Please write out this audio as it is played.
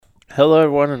Hello,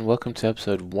 everyone, and welcome to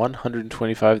episode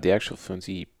 125 of the Actual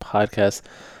Fluency Podcast,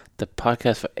 the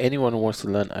podcast for anyone who wants to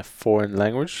learn a foreign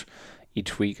language.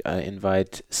 Each week, I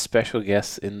invite special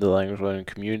guests in the language learning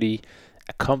community,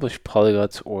 accomplished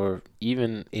polyglots, or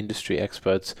even industry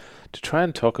experts to try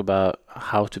and talk about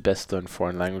how to best learn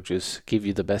foreign languages, give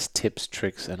you the best tips,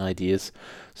 tricks, and ideas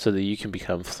so that you can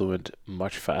become fluent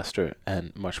much faster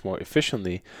and much more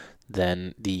efficiently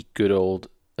than the good old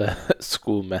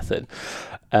school method.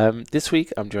 This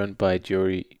week I'm joined by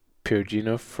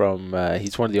Perugino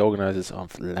he's one of the organizers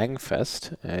of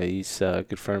LangFest. He's a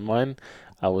good friend of mine.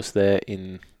 I was there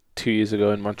in 2 years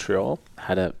ago in Montreal,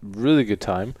 had a really good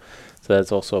time. So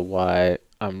that's also why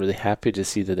I'm really happy to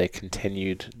see that they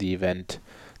continued the event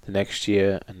the next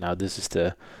year, and now this is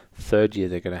the third year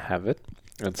they're going to have it.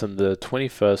 It's on the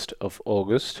 21st of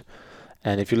August.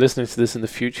 And if you're listening to this in the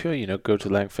future, go to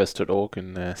langfest.org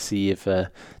and see if the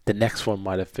next one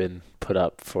might have been put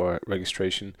up for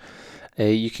registration.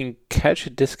 You can catch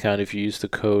a discount if you use the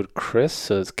code Chris,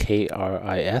 so it's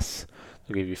KRIS.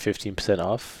 They'll give you 15%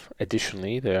 off.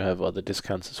 Additionally, they have other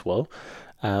discounts as well.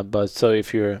 But so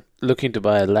if you're looking to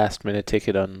buy a last minute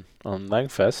ticket on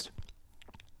Langfest,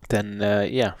 then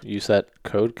use that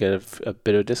code, get a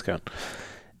bit of discount.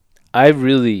 I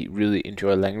really, really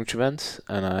enjoy language events,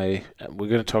 and we're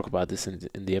going to talk about this in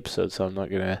the episode, so I'm not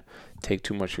going to take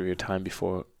too much of your time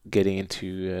before getting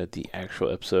into the actual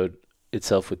episode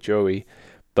itself with Joey.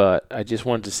 But I just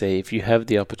wanted to say, if you have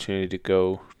the opportunity to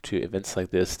go to events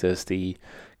like this, there's the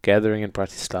gathering in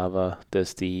Bratislava,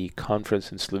 there's the conference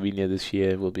in Slovenia this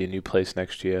year, will be a new place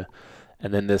next year,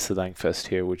 and then there's the Langfest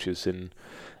here, which is in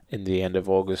the end of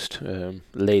August,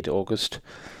 late August.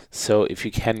 So if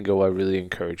you can go, I really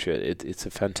encourage it. It's a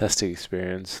fantastic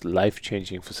experience, life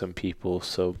changing for some people.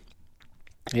 So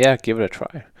yeah, give it a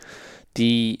try.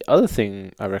 The other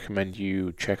thing I recommend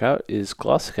you check out is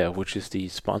Glossica, which is the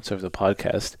sponsor of the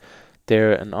podcast.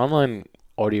 They're an online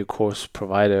audio course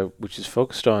provider which is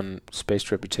focused on spaced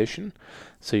repetition.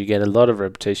 So you get a lot of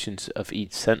repetitions of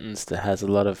each sentence that has a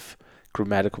lot of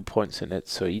grammatical points in it.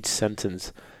 So each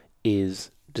sentence is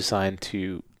designed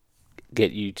to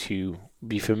get you to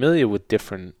be familiar with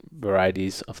different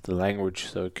varieties of the language.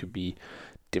 So it could be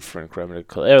different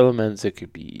grammatical elements, it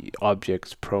could be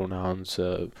objects, pronouns,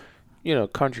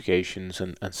 conjugations,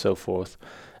 and so forth.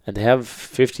 And they have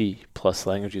 50 plus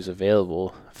languages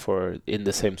available for in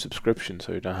the same subscription,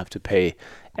 so you don't have to pay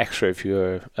extra if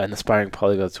you're an aspiring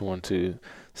polyglot who want to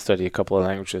study a couple of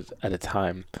languages at a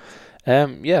time.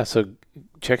 So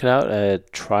check it out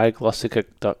at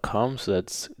tryglossica.com. So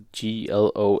that's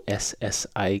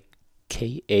Glossika,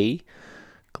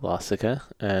 Glossica,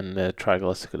 and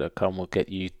tryglossica.com will get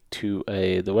you to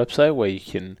the website where you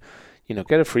can,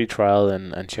 get a free trial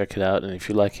and check it out. And if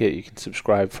you like it, you can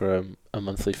subscribe for a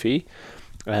monthly fee.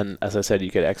 And as I said, you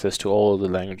get access to all the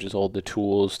languages, all the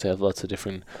tools. They have lots of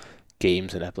different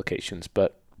games and applications.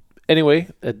 But anyway,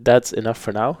 that's enough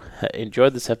for now. Enjoy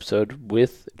this episode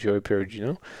with Joey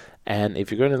Perugino. And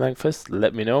if you're going to LangFest,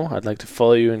 let me know. I'd like to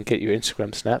follow you and get your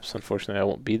Instagram snaps. Unfortunately, I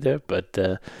won't be there, but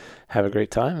have a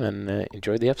great time and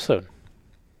enjoy the episode.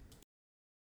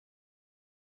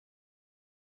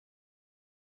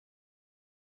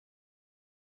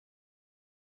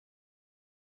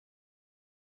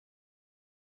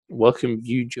 Welcome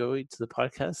you, Joey, to the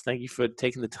podcast. Thank you for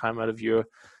taking the time out of your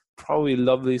probably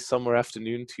lovely summer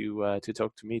afternoon to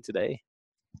talk to me today.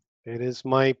 It is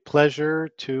my pleasure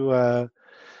to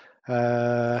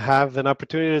have an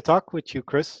opportunity to talk with you,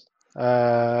 Chris.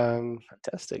 Um,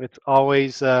 Fantastic. it's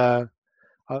uh,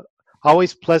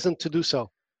 always pleasant to do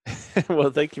so.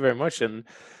 Well, thank you very much. And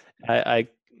I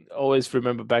always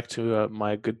remember back to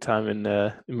my good time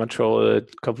in Montreal a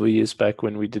couple of years back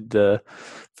when you did the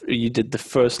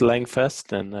first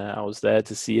Langfest, and I was there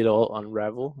to see it all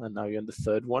unravel. And now you're in the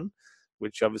third one,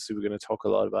 which obviously we're going to talk a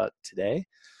lot about today.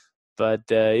 But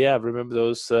yeah, I remember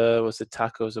those was it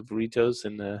tacos or burritos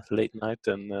in the late night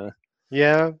and Yeah,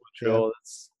 yeah, Montreal.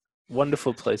 It's a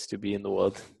wonderful place to be in the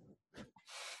world.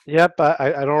 yep.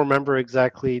 I don't remember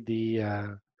exactly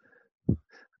the.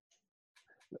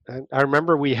 I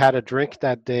remember we had a drink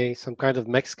that day, some kind of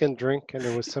Mexican drink, and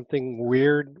there was something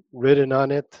weird written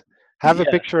on it. Have a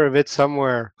Yeah. picture of it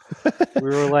somewhere. We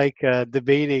were like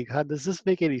debating, how does this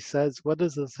make any sense? What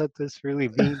does this sentence really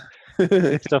mean?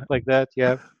 Stuff like that.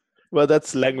 Yeah, Well,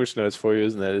 that's language notes for you,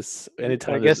 isn't it? It's I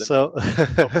anytime there's guess an so.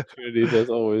 opportunity, there's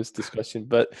always discussion.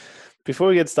 But before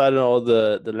we get started on all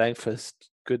the Langfest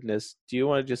goodness, do you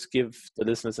want to just give the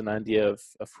listeners an idea of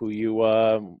who you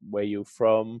are, where you're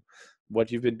from,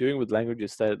 what you've been doing with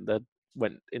languages that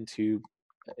went into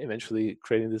eventually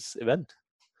creating this event?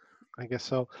 I guess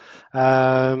so.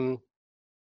 Um,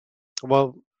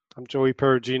 Well, I'm Joey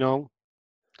Perugino.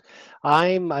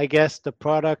 I'm, I guess, the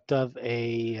product of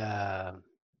a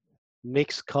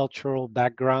mixed cultural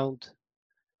background.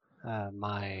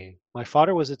 My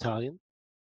father was Italian,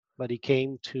 but he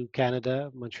came to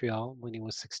Canada, Montreal, when he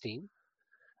was 16.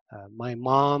 My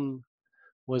mom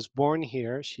was born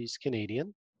here. She's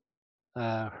Canadian.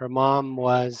 Her mom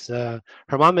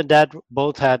and dad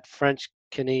both had French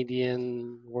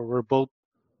Canadian, were both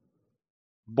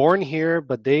born here,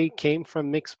 but they came from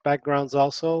mixed backgrounds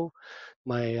also.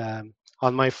 My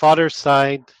On my father's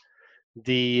side,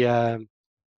 the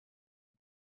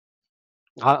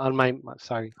on my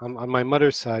sorry on my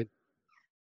mother's side,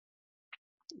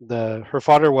 the her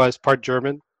father was part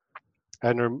German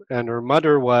and her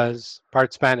mother was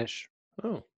part Spanish.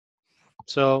 Oh.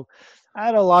 So I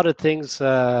had a lot of things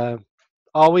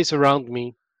always around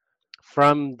me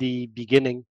from the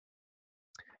beginning,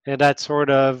 and that sort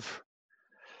of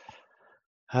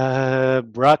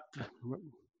brought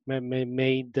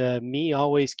made me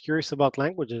always curious about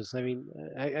languages. I mean,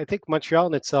 I think Montreal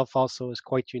in itself also is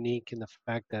quite unique in the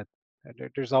fact that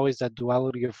there's always that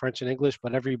duality of French and English,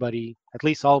 but everybody, at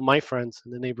least all my friends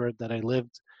in the neighborhood that I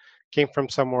lived, came from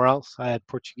somewhere else. I had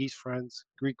Portuguese friends,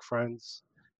 Greek friends,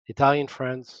 Italian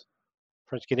friends,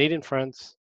 French Canadian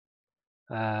friends,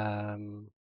 um,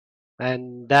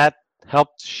 and that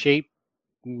helped shape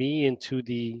me into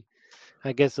the,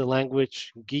 I guess, the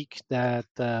language geek that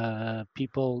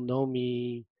people know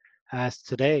me as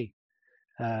today.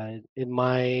 In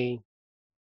my,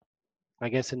 I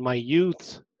guess, in my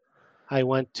youth, I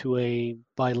went to a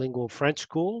bilingual French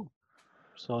school,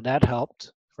 so that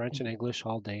helped. French and English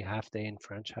all day, half day in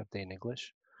French, half day in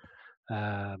English.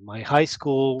 My high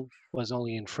school was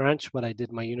only in French, but I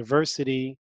did my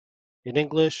university in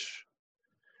English.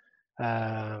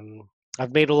 Um,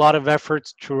 I've made a lot of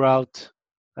efforts throughout,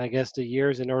 I guess, the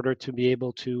years in order to be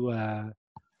able to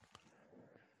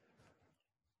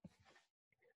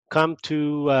come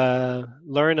to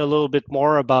learn a little bit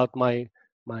more about my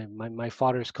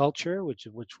father's culture, which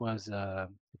was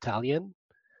Italian.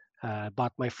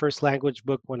 Bought my first language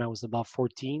book when I was about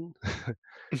 14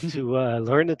 to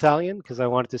learn Italian because I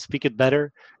wanted to speak it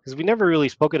better. Because we never really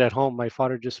spoke it at home. My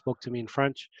father just spoke to me in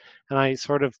French, and I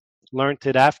sort of learned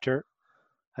it after.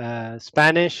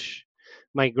 Spanish.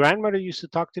 My grandmother used to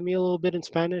talk to me a little bit in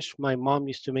Spanish. My mom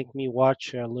used to make me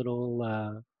watch a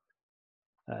little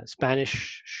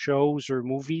Spanish shows or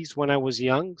movies when I was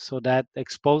young, so that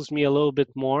exposed me a little bit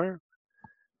more.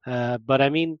 But I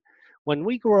mean, when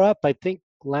we grow up, I think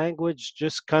language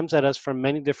just comes at us from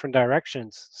many different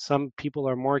directions. Some people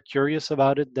are more curious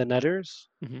about it than others.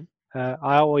 Hmm.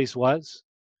 I always was.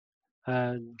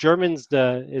 German's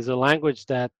the is a language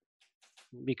that,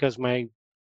 because my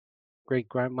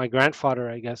grandfather,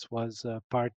 I guess, was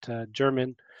part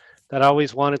German, that I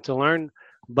always wanted to learn,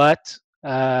 but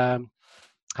um,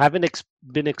 haven't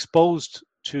been exposed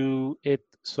to it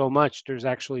so much. There's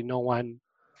actually no one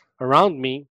around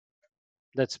me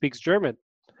that speaks German.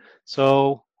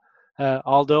 So,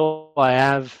 although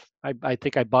I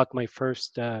think I bought my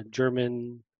first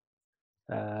German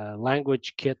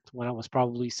language kit when I was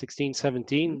probably 16,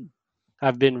 17.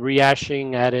 I've been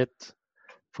rehashing at it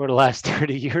for the last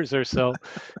 30 years or so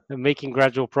and making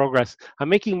gradual progress. I'm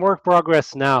making more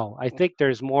progress now. I think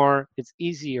there's more, it's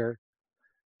easier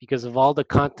because of all the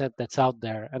content that's out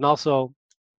there, and also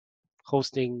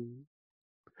hosting,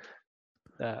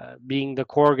 being the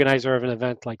co-organizer of an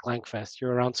event like LangFest.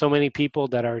 You're around so many people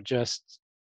that are just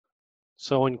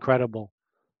so incredible,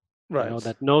 Right.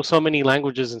 that know so many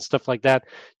languages and stuff like that.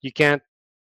 You can't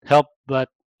help but,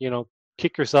 you know,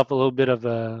 kick yourself a little bit of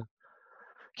a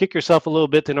kick yourself a little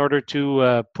bit in order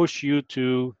to push you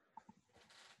to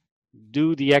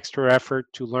do the extra effort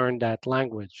to learn that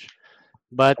language.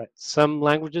 But Right. some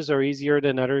languages are easier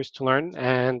than others to learn,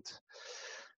 and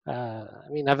I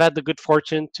mean, I've had the good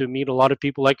fortune to meet a lot of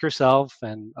people like yourself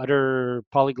and other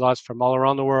polyglots from all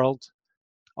around the world.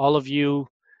 All of you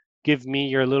give me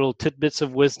your little tidbits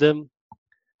of wisdom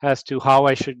as to how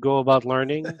I should go about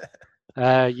learning.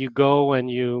 You go and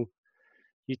you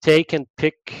take and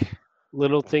pick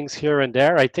little things here and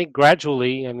there. I think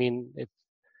gradually, I mean,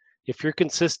 if you're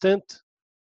consistent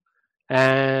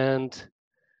and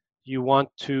you want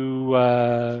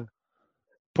to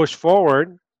push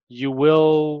forward, you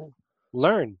will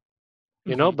learn.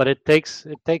 Hmm. But it takes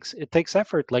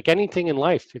effort, like anything in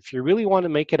life. If you really want to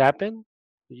make it happen,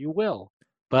 you will.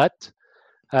 But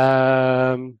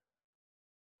um,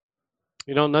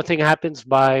 nothing happens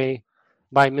by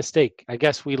mistake. I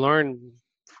guess we learn,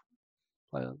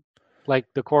 uh, like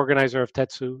the co-organizer of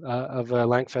Tetsu, of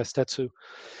LangFest Tetsu.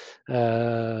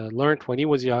 learned when he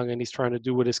was young, and he's trying to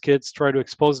do with his kids, try to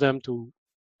expose them to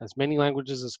as many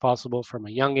languages as possible from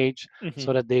a young age, Hmm.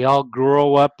 so that they all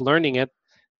grow up learning it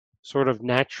sort of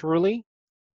naturally.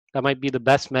 That might be the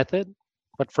best method.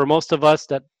 But for most of us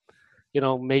that,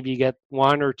 maybe get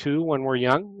one or two when we're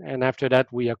young, and after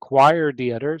that we acquire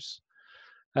the others,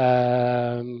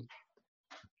 um,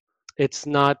 it's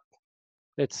not,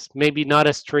 it's maybe not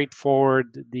as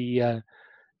straightforward, the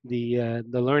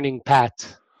learning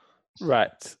path.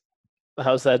 Right.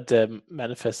 How's that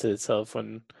manifested itself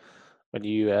when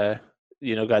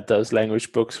you got those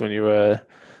language books when you were,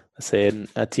 let's say,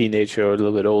 a teenager or a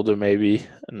little bit older maybe,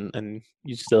 and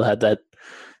you still had that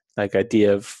like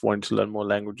idea of wanting to learn more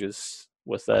languages?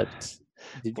 Was that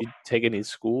did you take any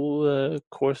school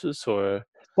courses or?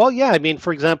 Well, yeah, I mean,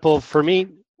 for example, for me,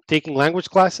 taking language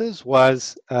classes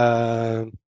was,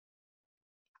 I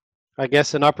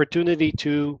guess, an opportunity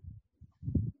to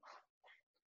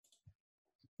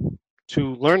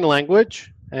learn the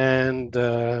language, and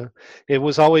it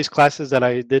was always classes that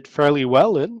I did fairly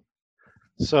well in,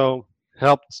 so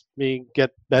helped me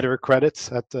get better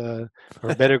credits at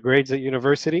or better grades at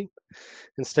university,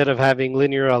 instead of having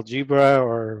linear algebra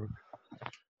or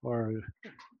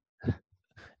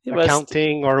Yeah, but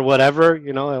accounting or whatever.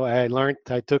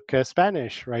 I took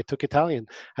Spanish, or I took Italian,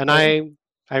 and oh yeah,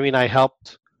 I mean, I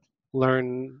helped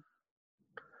learn,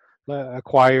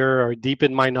 acquire, or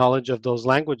deepen my knowledge of those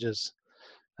languages.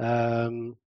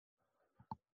 Um,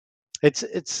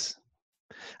 it's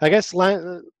I guess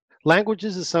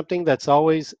languages is something that's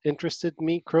always interested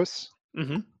me, Chris.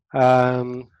 hmm,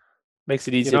 Um, makes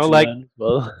it easier to like, learn as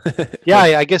well. yeah,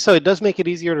 when I guess so. It does make it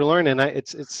easier to learn, and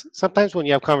it's sometimes when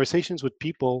you have conversations with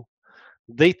people,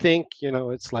 they think,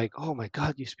 it's like, oh my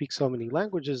God, you speak so many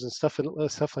languages and stuff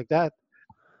like that.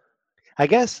 I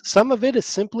guess some of it is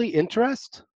simply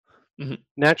interest, Mhm.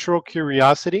 natural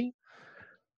curiosity,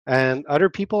 and other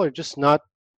people are just not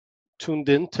tuned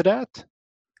into that.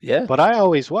 Yeah, But I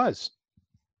always was,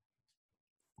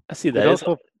 I see that. It's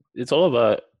so it's all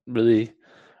about really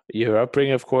your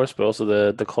upbringing, of course, but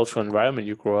also the cultural environment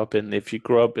you grow up in. If you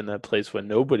grow up in a place where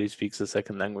nobody speaks a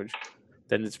second language,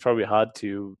 then it's probably hard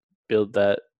to build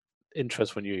that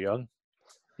interest when you're young.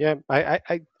 yeah.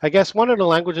 I guess one of the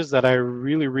languages that I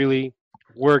really, really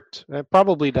worked,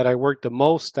 probably that I worked the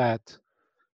most at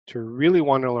to really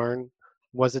want to learn,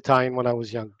 was Italian when I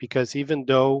was young. Because even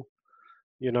though,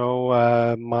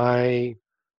 my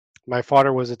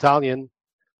father was Italian,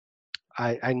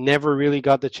 I never really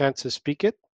got the chance to speak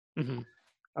it, Hmm.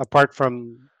 apart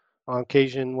from on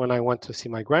occasion when I went to see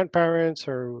my grandparents,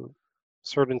 or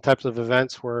certain types of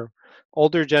events where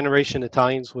older generation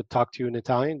Italians would talk to you in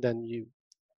Italian. Then you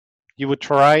would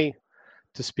try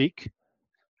to speak.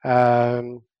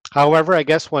 Um, However, I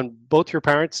guess when both your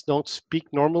parents don't speak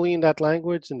normally in that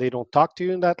language and they don't talk to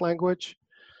you in that language,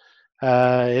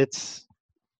 it's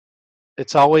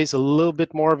always a little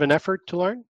bit more of an effort to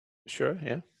learn. Sure,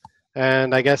 yeah,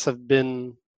 And I guess it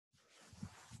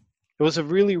was a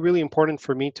really, really important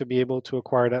for me to be able to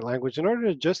acquire that language in order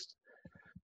to just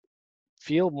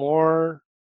feel more,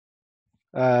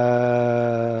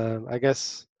 I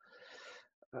guess,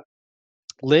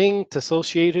 linked,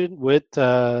 associated with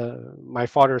my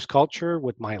father's culture,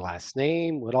 with my last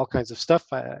name, with all kinds of stuff.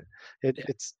 yeah,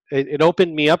 It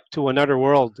opened me up to another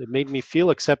world. It made me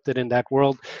feel accepted in that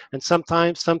world. And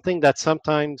sometimes something that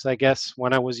sometimes, I guess,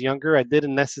 when I was younger, I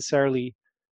didn't necessarily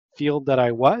feel that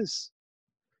I was.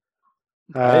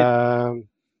 right. Um,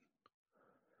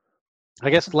 I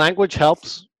guess language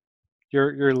helps.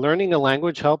 You're learning a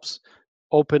language helps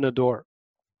open a door.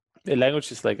 The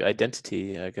language is like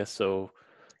identity, I guess. So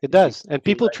It if you does, and feel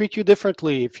people like, treat you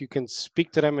differently if you can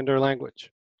speak to them in their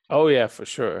language. oh yeah, for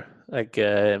sure. Like, do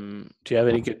you have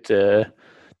any good, do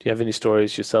you have any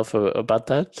stories yourself about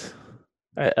that?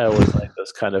 I always like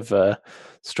those kind of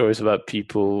stories about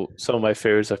people. Some of my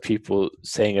favorites are people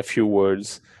saying a few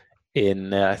words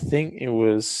in, I think it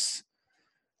was,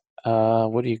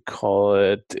 what do you call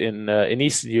it? In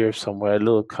Eastern Europe somewhere, a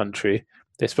little country.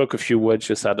 They spoke a few words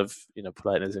just out of,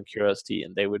 politeness and curiosity,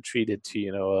 and they were treated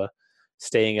to,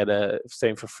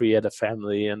 staying for free at a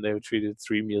family, and they were treated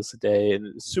 3 meals a day,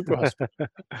 and super hospitable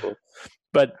people.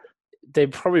 But they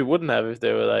probably wouldn't have if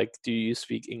they were like, "Do you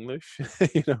speak English?"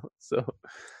 So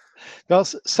Well,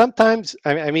 sometimes,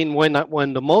 I mean, when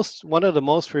the most one of the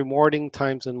most rewarding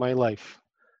times in my life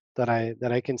that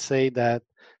I can say that,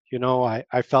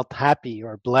 I felt happy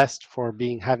or blessed for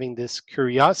being having this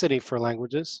curiosity for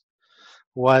languages,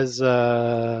 was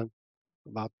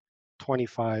about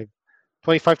 25,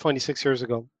 25, 26 years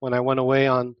ago, when I went away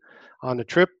on a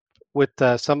trip with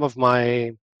some of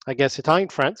my, I guess, Italian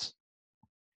friends.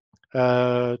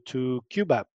 to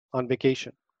Cuba on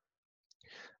vacation,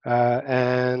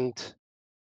 and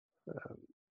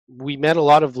we met a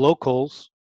lot of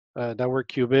locals that were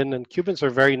Cuban, and Cubans are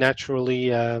very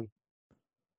naturally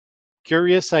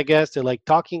curious, I guess. They like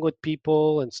talking with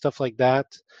people and stuff like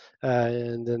that.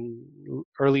 And then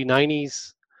early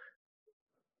 90s,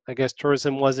 I guess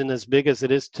tourism wasn't as big as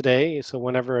it is today. So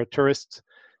whenever a tourist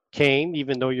came,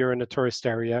 even though you're in a tourist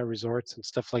area, resorts and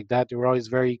stuff like that, they were always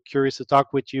very curious to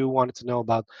talk with you, wanted to know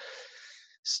about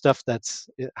stuff that's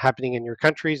happening in your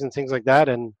countries and things like that.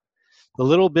 And the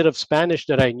little bit of Spanish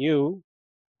that I knew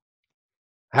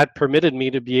had permitted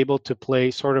me to be able to play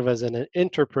sort of as an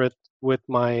interpret with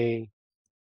my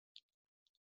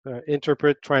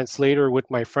interpret translator with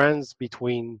my friends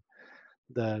between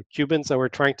the Cubans that were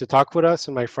trying to talk with us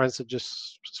and my friends that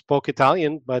just spoke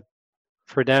Italian, but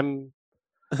for them,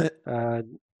 uh,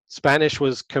 Spanish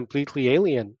was completely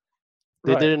alien.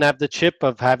 They Right. didn't have the chip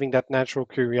of having that natural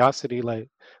curiosity like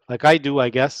I do, I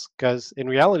guess, because in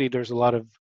reality, there's a lot of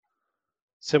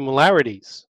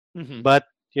similarities, Hmm. but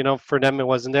for them it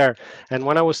wasn't there. And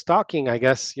when I was talking, I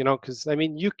guess, because I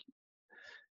mean,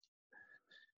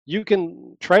 you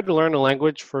can try to learn a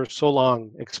language for so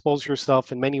long, expose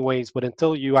yourself in many ways, but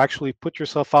until you actually put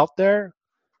yourself out there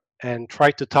and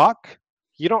try to talk,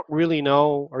 you don't really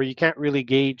know, or you can't really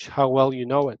gauge how well you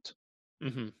know it.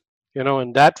 Hmm.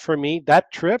 And that for me,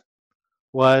 that trip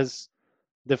was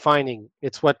defining.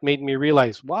 It's what made me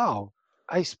realize, wow,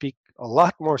 I speak a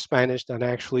lot more Spanish than I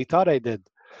actually thought I did.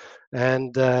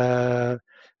 And I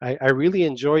really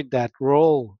enjoyed that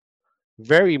role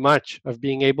very much of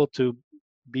being able to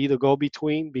be the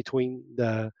between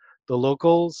the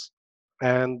locals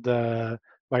and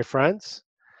my friends,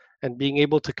 and being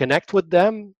able to connect with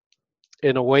them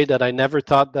in a way that I never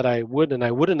thought that I would, and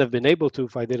I wouldn't have been able to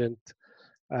if I didn't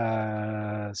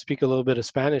speak a little bit of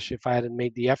Spanish, if I hadn't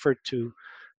made the effort to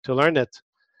learn it.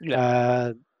 Yeah.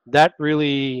 Uh, that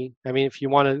really, I mean, if you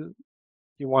want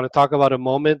to talk about a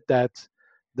moment that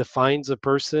defines a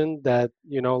person, that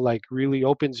like really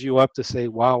opens you up to say,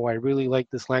 wow, I really like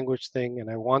this language thing and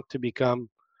I want to become,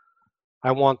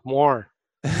 I want more.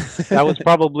 That was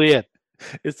probably it.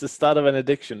 It's the start of an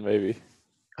addiction, maybe.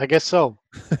 I guess so.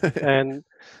 And a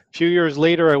few years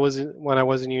later, when I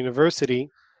was in university,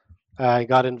 I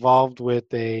got involved with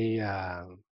a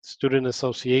student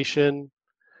association,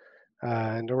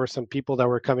 and there were some people that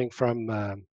were coming from,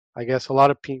 I guess, a lot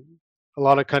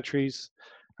of countries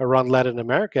around Latin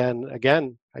America. And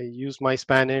again, I used my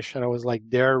Spanish, and I was like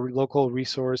their local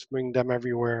resource, bring them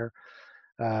everywhere,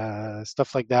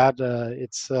 stuff like that.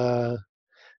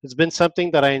 It's been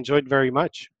something that I enjoyed very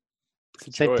much. It's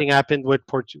a Same joy. thing happened with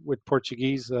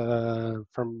Portuguese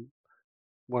from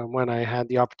when I had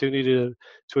the opportunity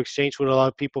to exchange with a lot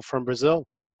of people from Brazil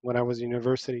when I was in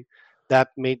university. That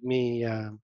made me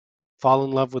fall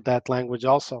in love with that language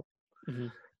also. Hmm.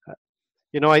 Uh,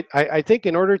 I think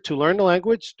in order to learn the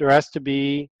language, there has to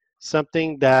be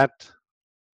something that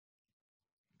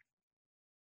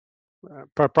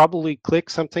probably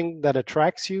clicks, something that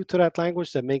attracts you to that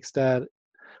language, that makes that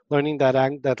learning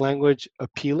that language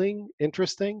appealing,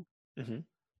 interesting. Hmm.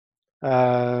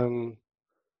 Um,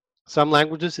 some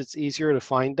languages it's easier to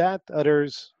find that.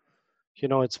 Others,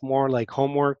 it's more like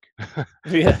homework.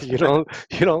 Yeah. you don't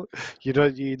you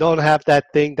don't you don't have that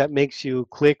thing that makes you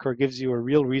click or gives you a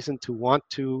real reason to want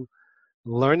to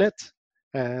learn it.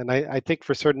 And I think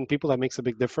for certain people that makes a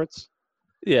big difference.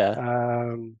 Yeah.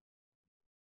 um,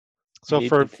 You so need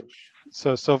for the push.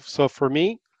 so for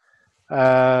me,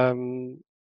 um,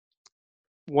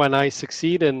 when I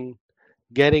succeed in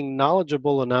getting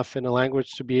knowledgeable enough in a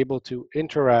language to be able to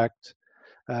interact,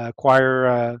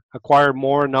 acquire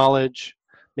more knowledge,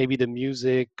 maybe the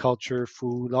music, culture,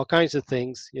 food, all kinds of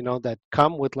things, that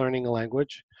come with learning a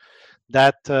language.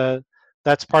 That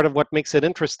that's part of what makes it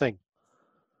interesting.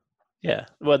 Yeah,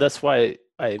 well, that's why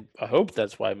I hope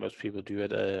that's why most people do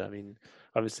it. I mean,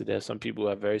 obviously there are some people who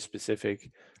have very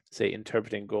specific, say,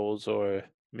 interpreting goals, or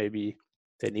maybe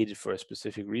they need it for a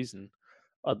specific reason,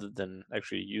 other than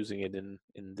actually using it in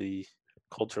the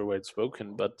culture where it's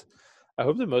spoken. But I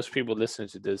hope that most people listening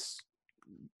to this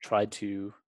try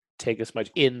to take as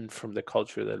much in from the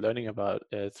culture they're learning about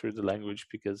through the language,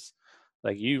 because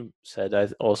like you said, I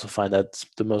also find that's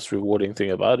the most rewarding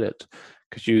thing about it,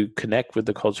 because you connect with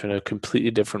the culture in a completely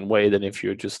different way than if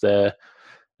you're just there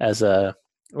as a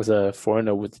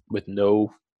foreigner with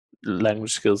no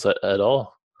language skills at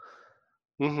all.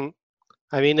 hmm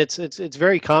I mean, it's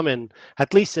very common,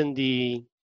 at least in the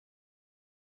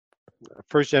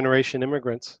first generation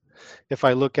immigrants. If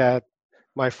I look at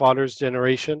my father's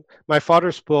generation, my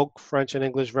father spoke French and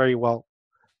English very well,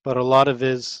 but a lot of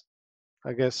his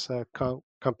I guess,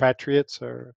 compatriots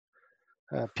or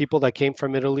people that came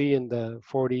from Italy in the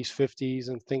 40s, 50s,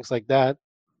 and things like that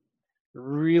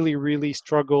really, really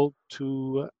struggled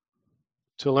to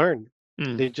learn.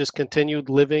 Mm. They just continued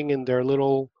living in their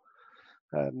little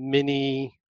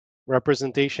mini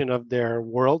representation of their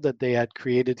world that they had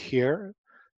created here.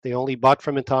 They only bought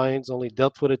from Italians, only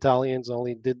dealt with Italians,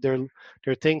 only did their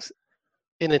things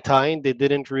in Italian. They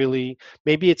didn't really.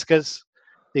 Maybe it's because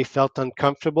they felt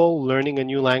uncomfortable learning a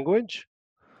new language,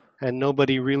 and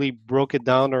nobody really broke it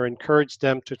down or encouraged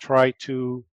them to try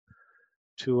to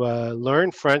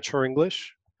learn French or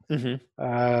English. Hmm.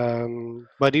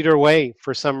 But either way,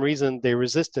 for some reason, they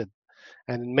resisted.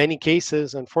 And in many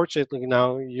cases, unfortunately,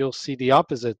 now you'll see the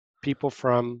opposite. People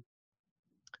from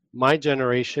my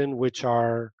generation, which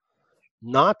are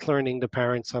not learning the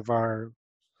parents of our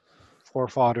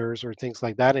forefathers or things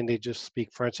like that, and they just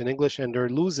speak French and English, and they're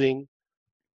losing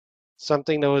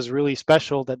something that was really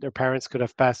special that their parents could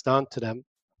have passed on to them,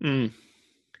 Mm.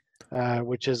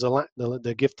 which is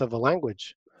the gift of a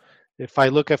language. If I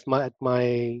look at my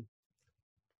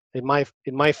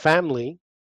family,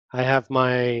 I have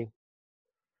I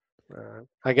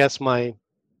guess my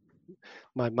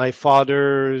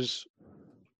father's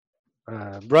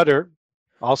brother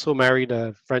also married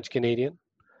a French Canadian,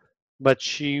 but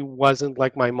she wasn't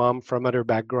like my mom from other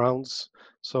backgrounds,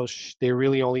 so they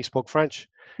really only spoke French,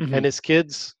 Hmm. and his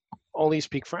kids only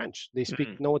speak French. They speak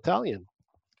Mm. no Italian,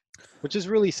 which is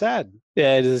really sad.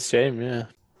 Yeah, it is a shame. Yeah.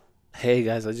 Hey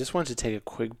guys, I just wanted to take a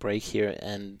quick break here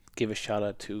and give a shout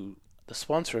out to the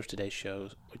sponsor of today's show,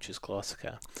 which is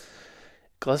Glossica.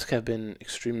 Glossica have been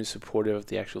extremely supportive of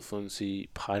the Actual Fluency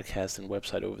podcast and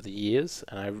website over the years,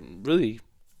 and I'm really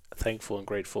thankful and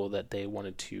grateful that they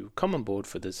wanted to come on board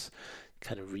for this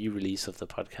kind of re-release of the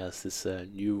podcast, this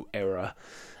new era.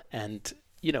 And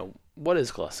what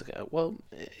is Glossica? Well,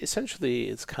 essentially,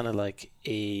 it's kind of like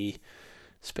a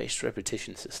spaced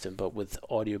repetition system, but with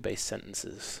audio-based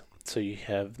sentences. So you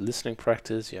have listening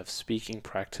practice, you have speaking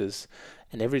practice,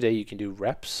 and every day you can do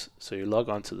reps. So you log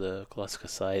on to the Glossica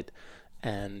site,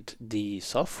 and the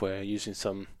software, using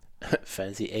some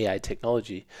fancy AI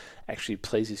technology, actually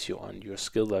places you on your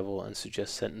skill level and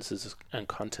suggests sentences and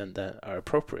content that are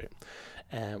appropriate.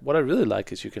 And what I really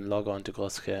like is you can log on to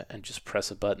Glossica and just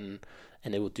press a button,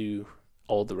 and it will do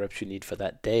all the reps you need for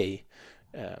that day.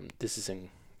 This is in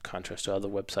contrast to other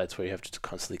websites where you have to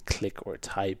constantly click or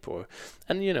type,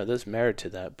 and there's merit to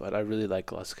that. But I really like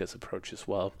Glossica's approach as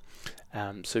well.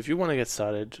 So if you want to get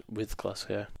started with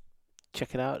Glossica,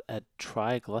 check it out at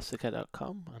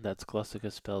tryglossica.com, and that's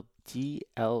Glossica spelled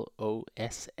Glossika.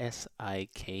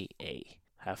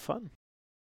 Have fun.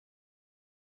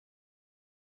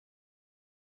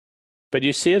 But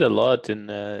you see it a lot in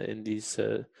these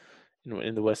in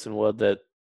the Western world, that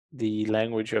the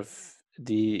language of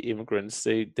the immigrants,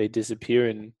 they disappear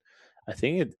in, I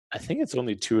think it's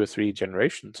only 2 or 3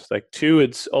 generations. Like two,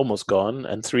 it's almost gone,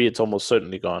 and three, it's almost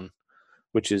certainly gone,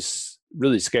 which is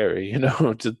really scary.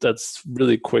 That's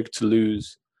really quick to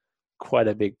lose quite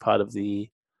a big part of the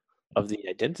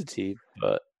identity.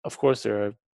 But of course, there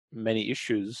are many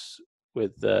issues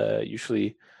with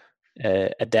usually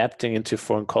adapting into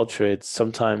foreign culture. It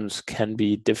sometimes can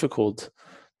be difficult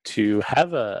to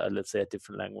have let's say a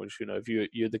different language. If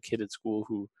you're the kid at school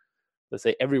who, let's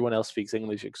say, everyone else speaks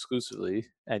English exclusively,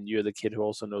 and you're the kid who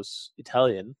also knows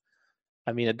Italian.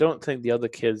 I mean, I don't think the other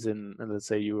kids and let's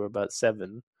say you were about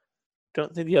 7,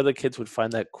 don't think the other kids would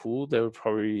find that cool. They would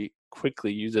probably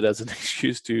quickly use it as an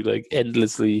excuse to like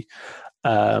endlessly,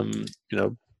 um, you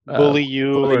know, Bully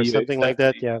you bully or you, something like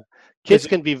that. exactly, Yeah, because kids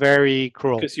can be very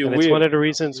cruel, you're and it's weird. one of the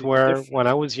reasons You're where different. when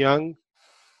I was young,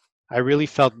 I really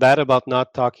felt bad about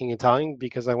not talking Italian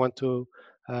because I went to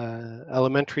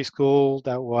elementary school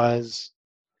that was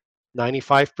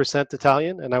 95%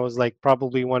 Italian, and I was like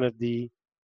probably one of the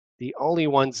only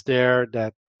ones there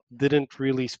that didn't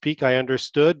really speak. I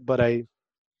understood, but I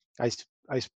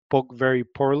spoke very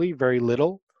poorly, very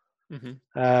little.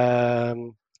 Hmm.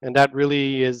 And that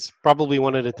really is probably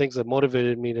one of the things that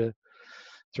motivated me to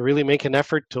really make an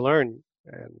effort to learn.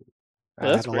 And I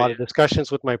That's had a lot great. of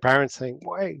discussions with my parents saying,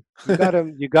 "Why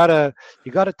you gotta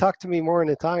talk to me more in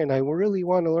Italian. I really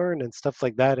want to learn and stuff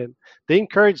like that." And they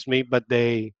encouraged me, but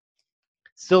they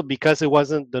still, because it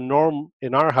wasn't the norm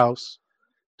in our house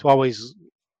to always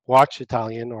watch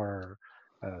Italian or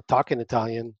talk in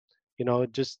Italian.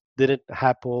 It just didn't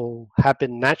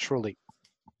happen naturally.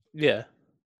 Yeah,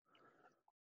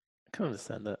 I can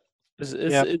understand that.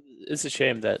 Yeah, It's a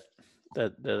shame that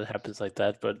it happens like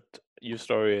that. But your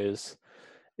story is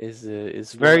one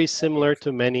of very many. similar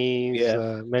to many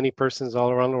Yeah, many persons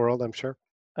all around the world, I'm sure.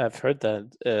 I've heard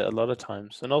that a lot of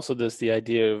times, and also there's the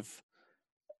idea of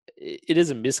it is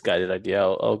a misguided idea.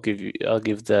 I'll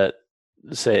give that,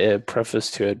 say, a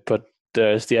preface to it, but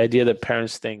there's the idea that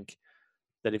parents think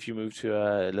that if you move to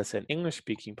let's say an English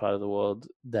speaking part of the world,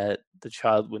 that the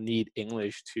child will need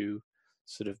English to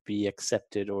sort of be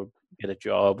accepted or get a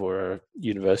job or a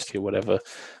university or whatever,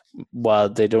 while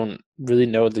they don't really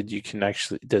know that you can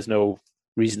actually, there's no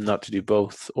reason not to do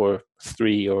both or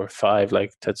three or five,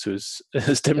 like Tetsu's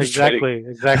is demonstrating. Exactly,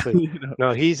 exactly. you know?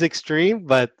 No, he's extreme,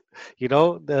 but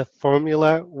the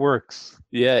formula works.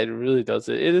 Yeah, it really does.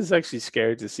 It is actually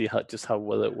scary to see how just how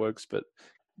well it works, but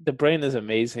the brain is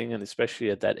amazing, and especially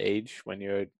at that age when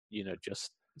you're,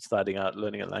 just starting out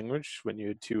learning a language, when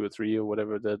you're 2 or 3 or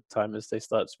whatever the time is they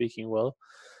start speaking well.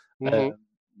 Um,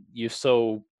 Hmm.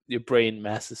 your brain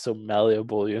mass is so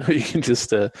malleable. You can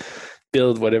just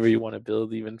build whatever you want to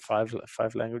build, even five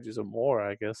languages or more.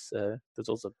 I guess there's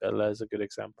also Bella as a good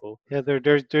example. Yeah,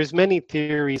 there's many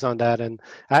theories on that, and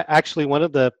actually one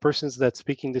of the persons that's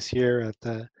speaking this year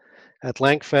at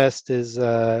LangFest is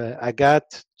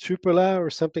Agathe Trupela or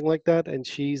something like that, and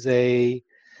she's a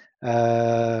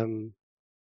um,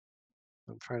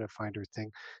 I'm trying to find her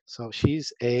thing. So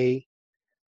she's a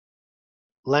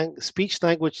speech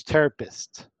language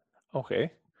therapist.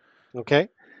 Okay. Okay,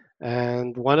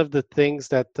 and one of the things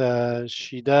that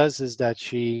she does is that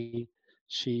she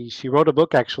wrote a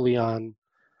book actually on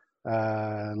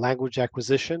language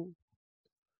acquisition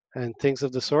and things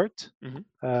of the sort. Hmm.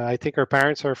 I think her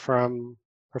parents are from.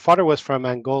 Her father was from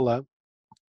Angola,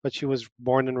 but she was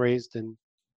born and raised in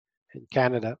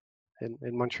Canada, in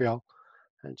Montreal,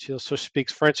 and she also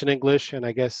speaks French and English, and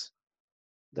I guess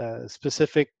the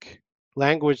specific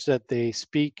language that they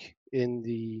speak in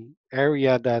the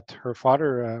area that her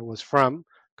father was from,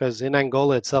 because in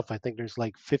Angola itself, I think there's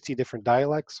like 50 different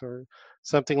dialects or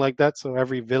something like that. So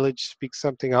every village speaks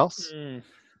something else. Mm,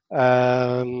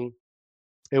 Um,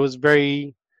 it was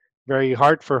very, very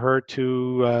hard for her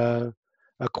to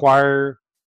acquire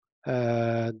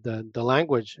the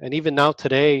language, and even now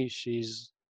today,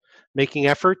 she's making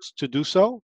efforts to do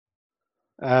so.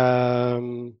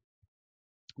 Um,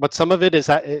 but some of it is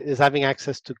having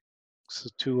access to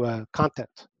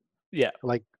content yeah,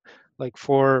 like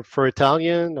for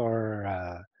Italian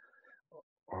or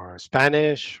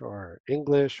Spanish or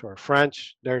English or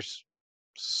French. There's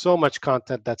so much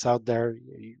content that's out there.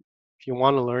 If you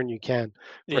want to learn, you can.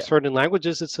 For yeah, certain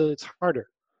languages, it's harder.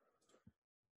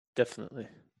 definitely.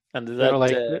 And You know,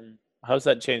 like how's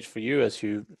that changed for you? As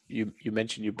you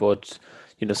mentioned, you bought,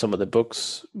 some of the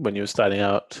books when you were starting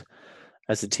out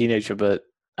as a teenager, but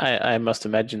I must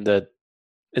imagine that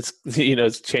it's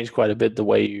it's changed quite a bit the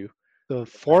way you the learn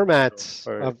formats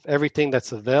or of everything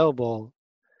that's available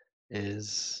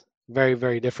is very,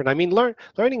 very different. I mean,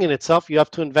 learning in itself, you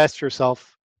have to invest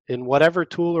yourself in whatever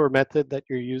tool or method that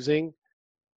you're using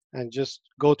and just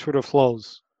go through the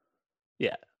flows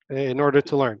yeah, in order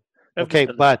to learn. I've Okay,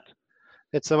 done that.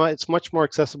 but it's much more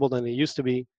accessible than it used to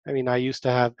be. I mean, I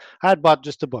had bought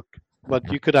just a book, but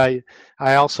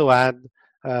I also had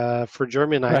for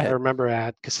German. I Right. remember I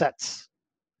had cassettes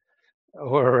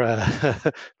or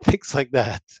things like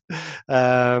that.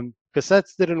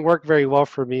 Cassettes didn't work very well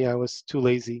for me. I was too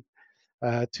lazy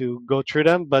to go through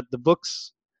them, but the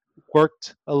books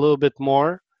worked a little bit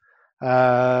more.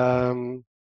 Um,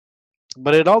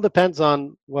 but it all depends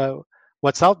on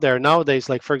what's out there nowadays.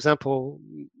 Like for example,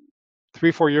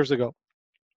 3 4 years ago,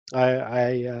 I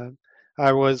I, uh,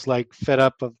 I was like fed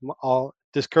up of all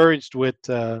discouraged with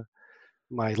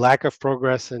my lack of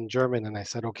progress in German, and I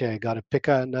said, okay, I got to pick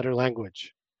another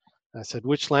language. I said,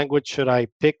 which language should I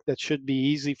pick that should be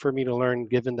easy for me to learn,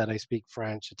 given that I speak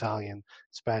French, Italian,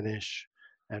 Spanish,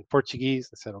 and Portuguese?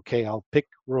 I said, okay, I'll pick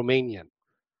Romanian.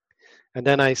 And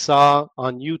then I saw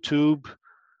on YouTube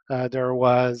there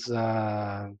was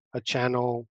a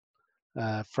channel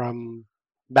from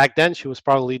back then. She was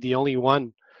probably the only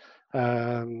one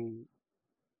um,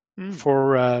 Mm.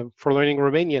 for learning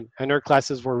Romanian, and her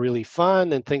classes were really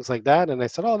fun and things like that. And I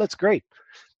said, oh, that's great.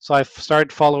 So I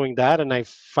started following that, and I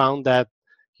found that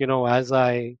as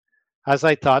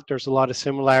I thought, there's a lot of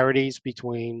similarities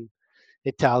between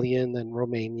Italian and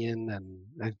Romanian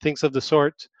and things of the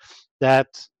sort that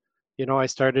I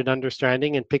started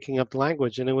understanding and picking up the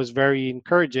language, and it was very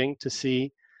encouraging to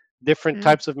see different Mm.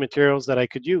 types of materials that I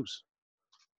could use.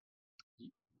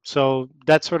 So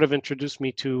that sort of introduced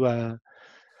me to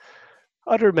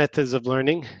other methods of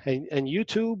learning, and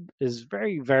YouTube is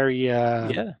very, very,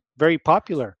 Yeah. very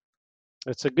popular.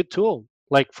 It's a good tool.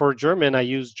 Like for German, I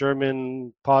use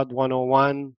German Pod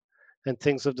 101 and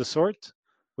things of the sort,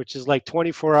 which is like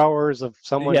 24 hours of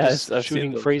someone Yeah, just I've seen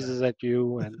shooting those. phrases at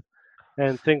you,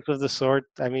 and things of the sort.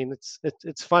 I mean,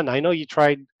 it's fun. I know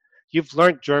you've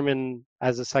learned German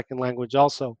as a second language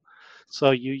also,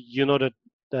 so you know that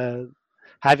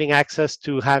having access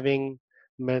to having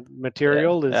Yeah,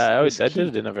 material is I did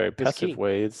it key. in a very Is passive key.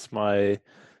 way. It's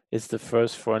the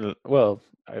first foreign. Well,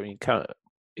 I mean,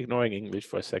 ignoring English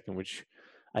for a second, which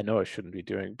I know I shouldn't be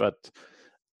doing, but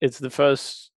it's the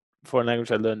first foreign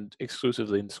language I learned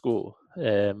exclusively in school.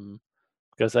 Because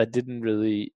I didn't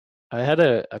really, I had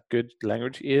a good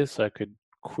language ear, so I could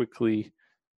quickly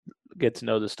get to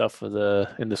know the stuff for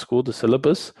the in the school, the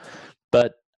syllabus.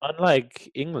 But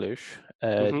unlike English,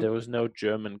 Hmm. there was no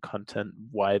German content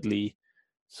widely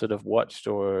sort of watched,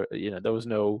 or there was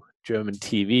no German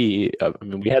TV. I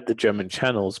mean, we had the German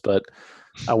channels, but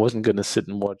I wasn't going to sit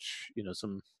and watch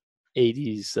some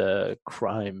 80s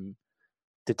crime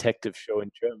detective show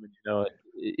in German.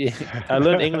 I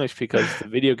learned English because the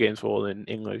video games were all in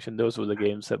English, and those were the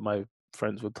games that my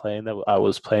friends were playing. That I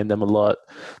was playing them a lot,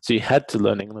 so you had to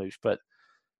learn English. But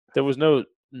there was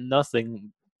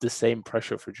nothing the same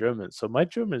pressure for German. So my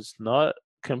German is not,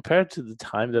 compared to the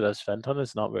time that I spent on it,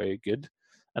 it's not very good.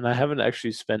 And I haven't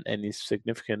actually spent any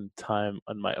significant time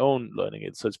on my own learning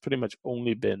it. So it's pretty much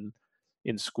only been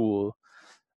in school.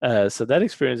 So that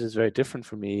experience is very different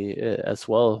for me as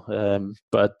well.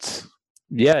 But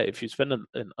yeah, if you spend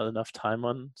enough time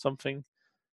on something,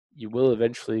 you will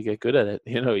eventually get good at it,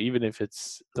 even if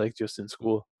it's like just in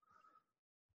school.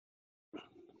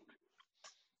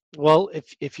 Well,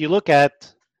 if you look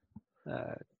at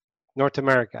uh, North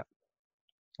America,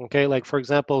 okay, like for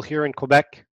example, here in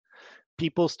Quebec,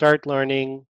 people start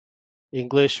learning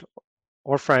English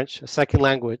or French, a second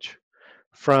language,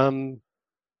 from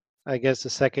I guess the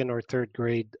second or third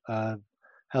grade of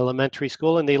elementary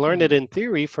school, and they learn it Mhm. in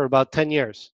theory for about 10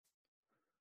 years.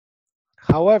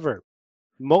 However,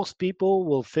 most people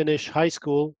will finish high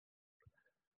school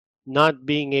not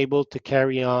being able to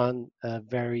carry on a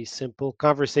very simple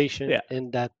conversation Yeah,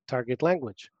 in that target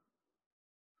language.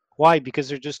 Why? Because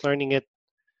they're just learning it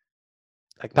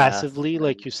like math passively,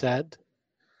 like and you said.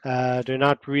 They're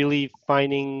not really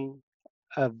finding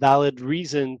a valid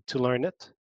reason to learn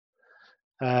it.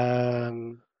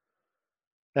 Um,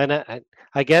 and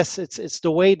I guess it's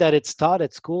the way that it's taught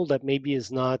at school that maybe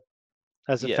is not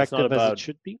as yeah, it's not effective as it about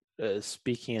should be.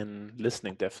 speaking and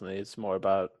listening. Definitely, it's more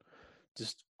about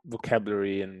just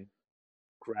vocabulary and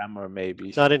grammar.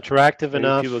 Maybe Not interactive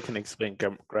people can enough. explain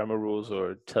grammar rules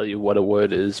or tell you what a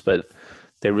word is, but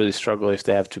they really struggle if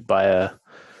they have to buy a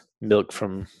milk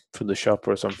from the shop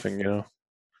or something.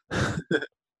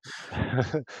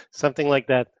 Something like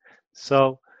that.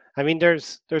 So, I mean,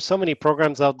 there's so many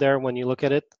programs out there when you look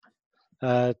at it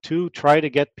to try to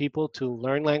get people to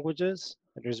learn languages.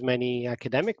 There's many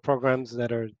academic programs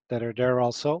that are there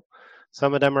also.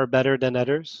 Some of them are better than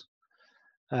others.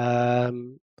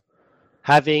 Um,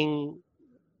 having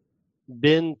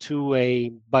been to a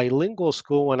bilingual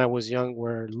school when I was young,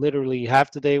 where literally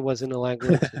half the day was in a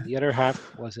language and the other half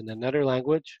was in another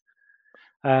language,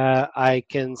 I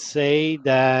can say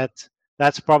that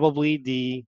that's probably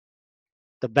the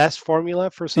best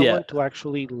formula for Yeah, someone to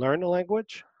actually learn a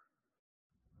language.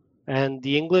 And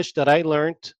the English that I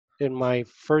learned in my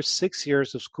first 6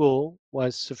 years of school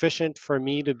was sufficient for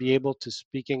me to be able to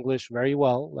speak English very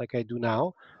well, like I do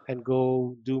now, and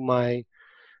go do my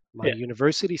yeah,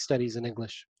 university studies in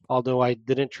English. Although I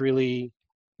didn't really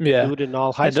yeah. do it in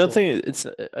all high I don't school. think it's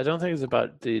I don't think it's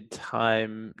about the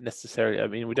time necessarily. I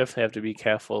mean, we definitely have to be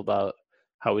careful about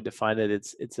how we define it.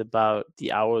 It's about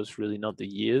the hours, really, not the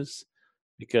years.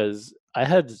 Because I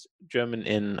had German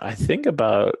in, I think,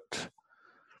 about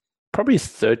probably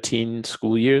 13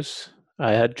 school years.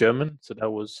 I had German, so that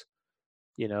was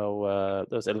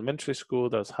elementary school,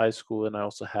 that was high school, and I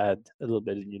also had a little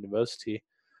bit in university.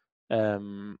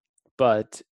 Um,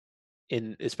 but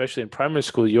in especially in primary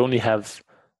school, you only have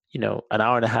an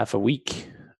hour and a half a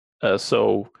week.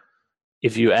 So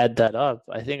if you add that up,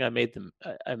 I think I made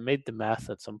the math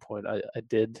at some point. I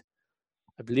did.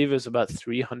 I believe it was about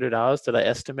 300 hours that I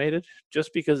estimated,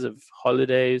 just because of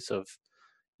holidays, of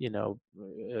you know,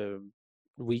 uh,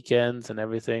 weekends and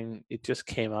everything. It just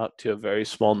came out to a very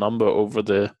small number over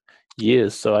the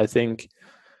years. So I think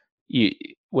you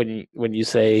when you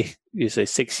say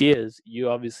 6 years, you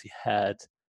obviously had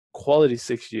quality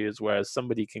 6 years, whereas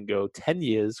somebody can go 10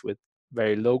 years with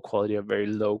very low quality or very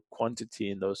low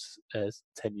quantity in those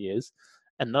 10 years,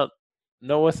 and not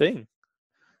know a thing.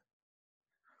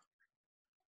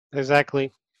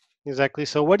 Exactly. Exactly.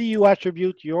 So, what do you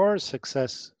attribute your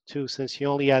success to since you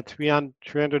only had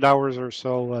 300 hours or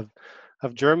so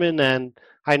of German? And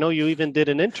I know you even did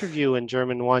an interview in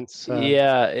German once a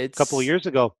Yeah, couple of it's years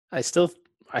ago. I still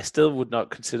I still would not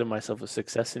consider myself a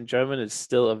success in German. It's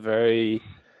still a very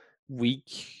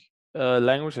weak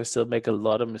language. I still make a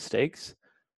lot of mistakes.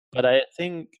 But I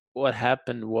think what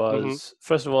happened Hmm. was,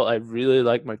 first of all, I really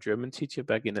liked my German teacher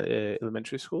back in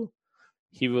elementary school.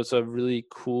 He was a really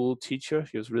cool teacher.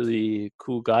 He was really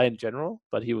cool guy in general,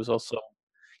 but he was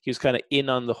kind of in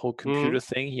on the whole Hmm. computer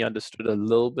thing. He understood a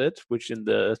little bit, which in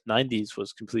the 90s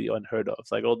was completely unheard of.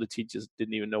 Like all the teachers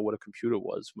didn't even know what a computer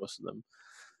was, most of them.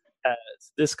 Uh,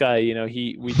 this guy,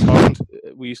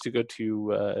 we used to go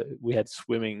to, we had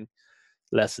swimming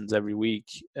lessons every week,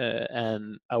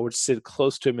 and I would sit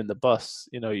close to him in the bus.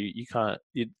 You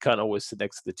can't always sit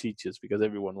next to the teachers because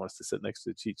everyone wants to sit next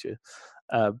to the teacher.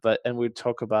 And we'd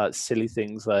talk about silly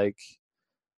things like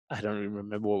I don't even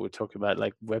remember what we're talking about,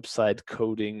 like website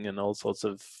coding and all sorts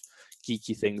of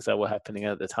geeky things that were happening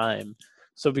at the time.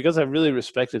 So because I really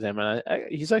respected him, and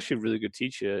he's actually a really good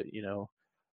teacher,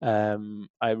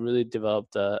 I really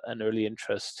developed an early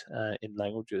interest in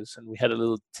languages, and we had a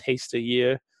little taster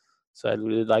year, so I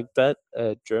really liked that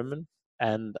German,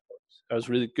 and I was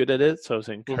really good at it, so I was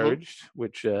Hmm. encouraged,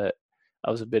 which I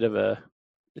was a bit of a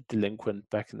delinquent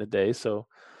back in the day, so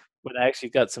when I actually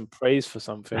got some praise for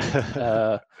something,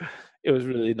 it was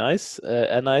really nice.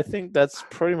 And I think that's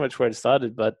pretty much where it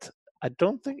started. But I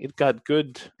don't think it got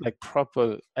good, like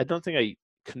proper. I don't think I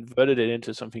converted it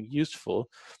into something useful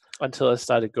until I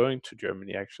started going to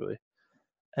Germany actually.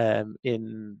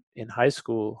 In high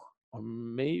school, or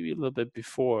maybe a little bit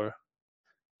before.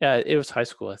 Yeah, it was high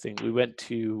school. I think we went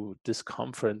to this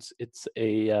conference. It's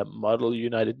a Model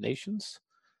United Nations,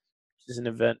 which is an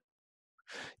event.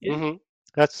 Hmm.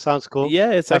 That sounds cool.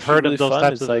 Yeah, it's I've actually heard really of those fun.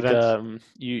 types It's of like events.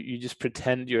 you just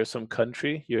pretend you're some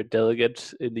country, you're a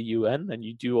delegate in the UN, and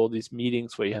you do all these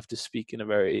meetings where you have to speak in a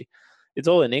very. It's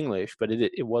all in English, but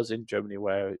it was in Germany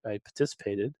where I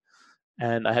participated,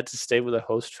 and I had to stay with a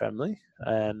host family,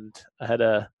 and I had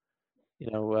a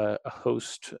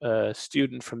host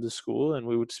student from the school, and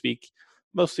we would speak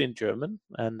mostly in German,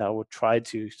 and I would try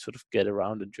to sort of get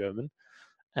around in German.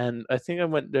 And I think I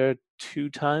went there 2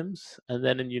 times. And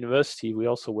then in university, we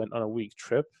also went on a week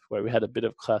trip where we had a bit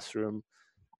of classroom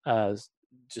as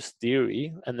just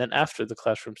theory. And then after the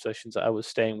classroom sessions, I was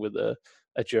staying with a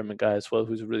German guy as well,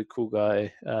 who's a really cool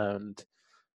guy. And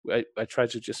I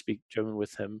tried to just speak German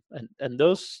with him. And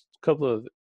those couple of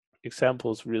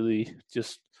examples really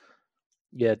just,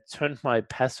 yeah, turned my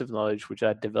passive knowledge, which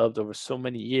I developed over so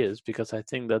many years, because I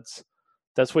think that's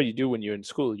what you do when you're in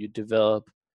school. You develop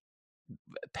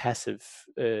passive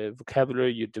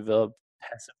vocabulary, you develop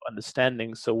passive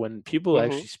understanding. So when people Hmm.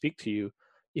 actually speak to you,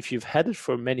 if you've had it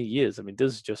for many years, I mean,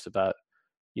 this is just about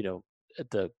you know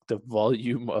the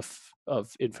volume of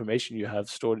information you have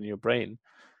stored in your brain.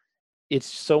 It's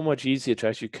so much easier to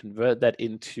actually convert that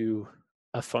into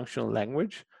a functional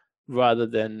language rather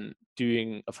than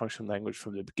doing a functional language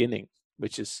from the beginning,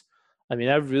 which is, I mean,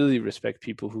 I really respect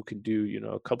people who can do,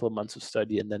 a couple of months of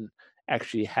study and then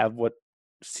actually have what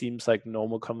seems like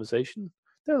normal conversation.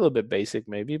 They're a little bit basic,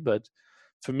 maybe, but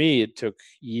for me, it took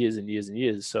years and years and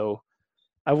years. So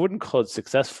I wouldn't call it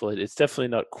successful. It's definitely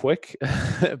not quick,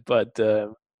 but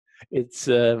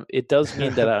it does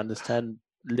mean that I understand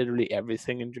literally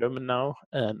everything in German now,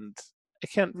 and I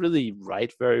can't really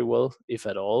write very well, if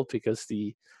at all, because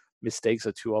the mistakes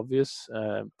are too obvious.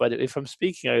 But if I'm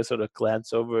speaking, I sort of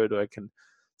glance over it, or I can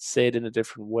say it in a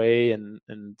different way, and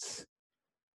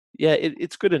yeah,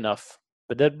 it's good enough.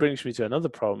 But that brings me to another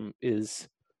problem: is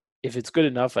if it's good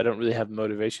enough, I don't really have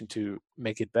motivation to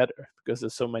make it better because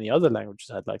there's so many other languages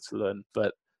I'd like to learn.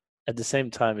 But at the same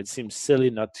time, it seems silly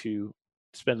not to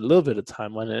spend a little bit of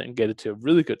time on it and get it to a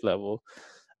really good level.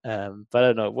 But I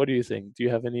don't know. What do you think? Do you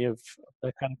have any of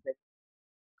that kind of thing?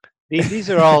 These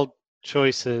are all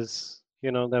choices,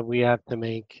 that we have to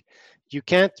make. You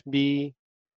can't be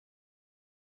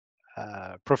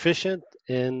proficient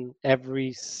in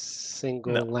every No.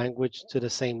 single language to the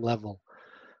same level.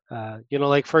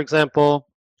 Like for example,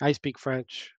 I speak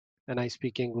French and I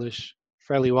speak English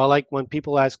fairly well. Like when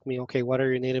people ask me, okay, what are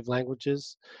your native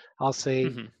languages? I'll say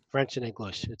Hmm. French and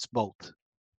English. It's both.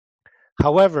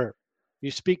 However,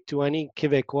 you speak to any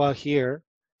Quebecois here,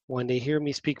 when they hear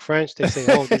me speak French, they say,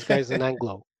 "Oh, this guy's an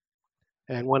Anglo."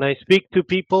 And when I speak to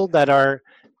people that are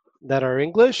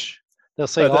English, they'll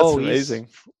say, Oh, that's "Oh, he's amazing.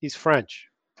 he's French."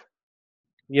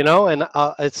 And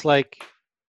it's like,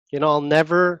 I'll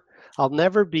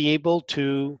never be able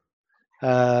to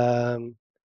um,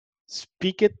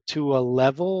 speak it to a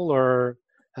level or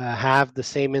have the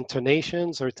same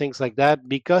intonations or things like that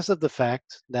because of the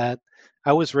fact that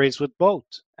I was raised with both.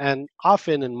 And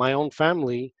often in my own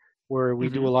family, where we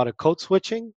do Hmm. a lot of code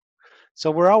switching,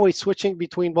 so we're always switching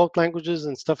between both languages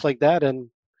and stuff like that. And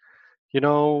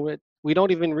we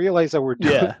don't even realize that we're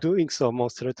Yeah. doing so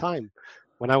most of the time.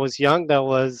 When I was young, that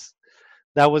was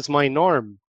my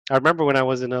norm. I remember when I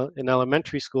was in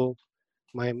elementary school,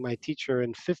 my teacher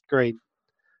in fifth grade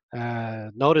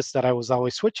noticed that I was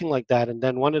always switching like that. And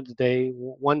then one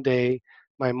day,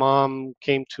 my mom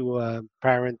came to a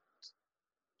parent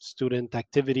student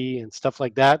activity and stuff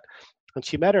like that, and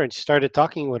she met her and she started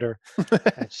talking with her,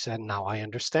 and she said, "Now I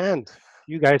understand.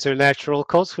 You guys are natural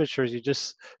code switchers. You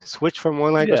just switch from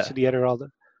one language to Yeah. the other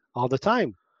all the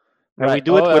time, and we Right.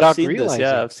 do Oh, it I've without seen this. Yeah,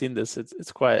 realizing." I've seen this.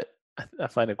 It's quite. I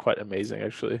find it quite amazing,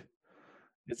 actually.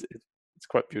 It's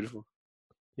quite beautiful.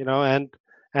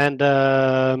 And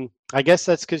I guess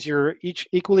that's because you're each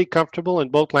equally comfortable in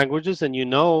both languages, and you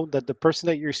know that the person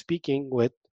that you're speaking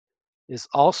with is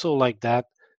also like that.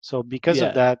 So because of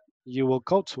Yeah. that, you will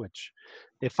code switch.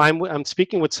 If I'm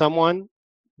speaking with someone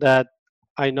that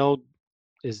I know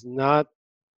is not,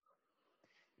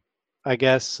 I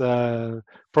guess,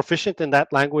 proficient in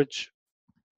that language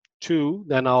too,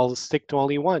 then I'll stick to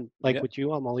only one. Like Yeah. with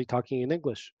you, I'm only talking in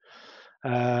English.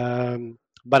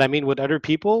 But I mean, with other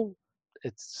people,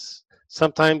 it's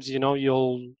sometimes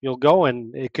you'll go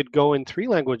and it could go in three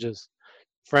languages: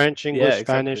 French, Yeah. English, Exactly.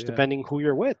 Spanish, Yeah. depending who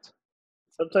you're with,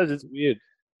 Sometimes it's weird.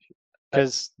 I,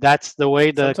 because that's the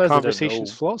way the sometimes I don't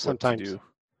conversations know flow. what to Sometimes do.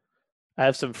 I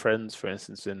have some friends, for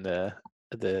instance, in the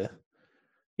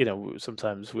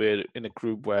sometimes we're in a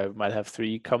group where we might have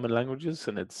three common languages,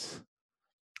 and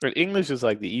English is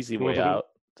like the easy way hmm out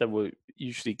that will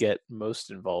usually get most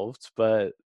involved,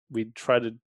 but we try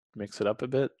to mix it up a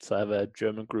bit. So I have a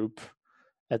German group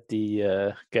at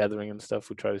the gathering and stuff.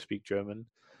 We try to speak German,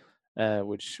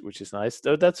 which is nice.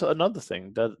 Though that's another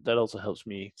thing that also helps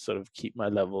me sort of keep my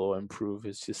level or improve.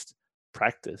 Is just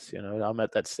practice. I'm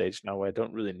at that stage now where I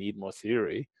don't really need more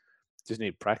theory, just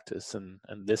need practice and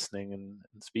listening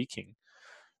and speaking.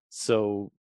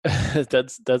 So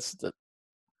that's the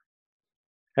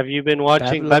have you been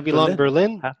watching Babylon Babylon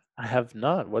Berlin. Berlin I have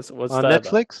not. What's on that about?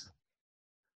 Netflix?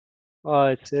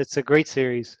 Oh, it's a great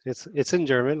series. It's in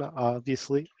German,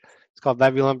 obviously. It's called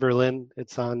Babylon Berlin.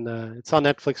 It's on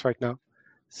Netflix right now.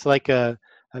 It's like a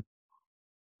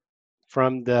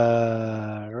from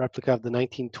the replica of the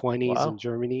 1920s in Wow.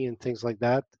 Germany and things like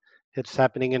that. It's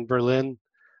happening in Berlin.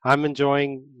 I'm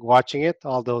enjoying watching it,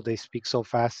 although they speak so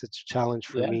fast. It's a challenge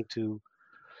for Yeah. me to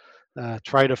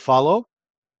try to follow.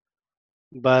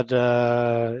 But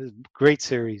great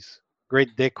series,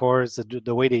 great decors,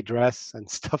 the way they dress and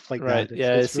stuff like Right. that. It's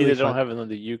Yeah. I it's see really they don't fun. have it on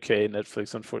the UK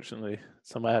Netflix, unfortunately.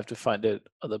 So I might have to find it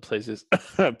other places.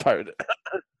 Pirate.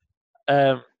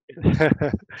 Um,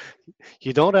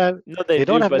 you don't have no, they they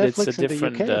don't do, have but it's a Netflix in the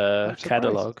different UK. I'm surprised.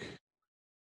 catalog.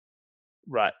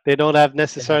 Right. They don't have They have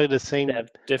necessarily the they same have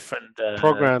different they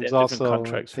programs have different also and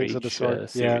contracts for things of the each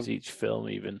sort. Yeah. series, each film,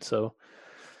 even. So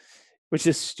which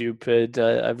is stupid.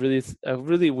 I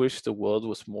really wish the world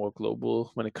was more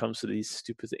global when it comes to these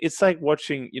stupid things. It's like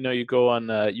watching, you go on,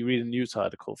 you read a news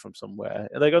article from somewhere,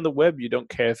 and like on the web, you don't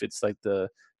care if it's like the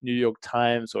New York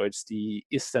Times or it's the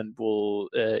Istanbul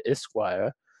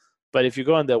Esquire, but if you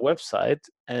go on their website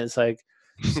and it's like,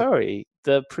 sorry,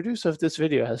 the producer of this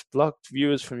video has blocked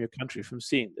viewers from your country from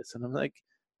seeing this, and I'm like,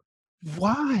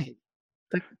 why?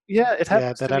 Like, yeah, it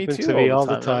Yeah, happens that to me happens to too me all the all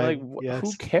the time. And I'm like, time. who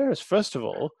Yes. cares? First of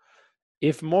all,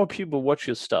 if more people watch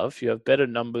your stuff, you have better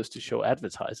numbers to show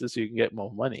advertisers, so you can get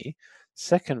more money.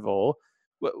 Second of all,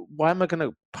 why am I going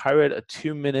to pirate a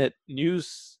 2-minute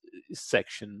news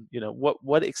section?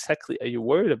 What exactly are you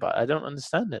worried about? I don't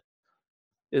understand it.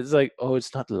 It's like, oh,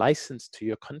 it's not licensed to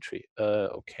your country.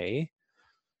 Okay.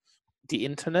 The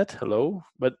internet, hello.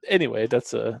 But anyway,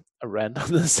 that's a rant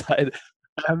on the side.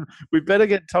 We better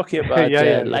get talking about Yeah,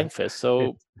 yeah, yeah. LangFest. It,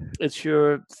 So it's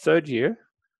your third year,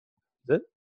 is it?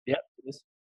 Yeah, it is.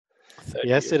 Third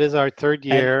yes, year. it is our third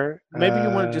And year. maybe you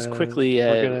want to just quickly,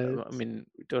 We're gonna. I mean,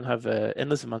 we don't have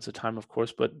endless amounts of time, of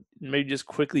course, but maybe just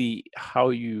quickly how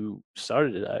you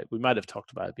started it. We might have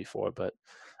talked about it before, but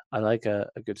I like a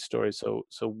good story. So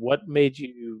what made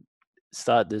you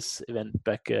start this event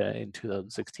back in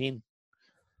 2016?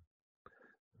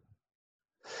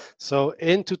 So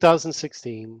in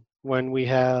 2016, when we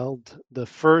held the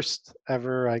first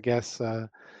ever, I guess, uh,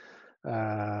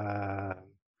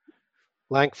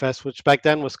 LangFest, which back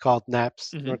then was called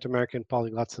NAPS, Hmm. North American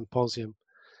Polyglot Symposium.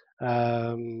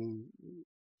 Um,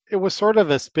 it was sort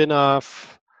of a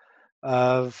spin-off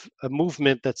of a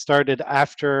movement that started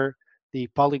after the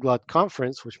Polyglot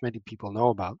Conference, which many people know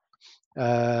about.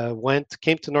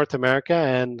 Came to North America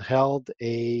and held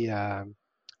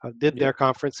did Yeah. their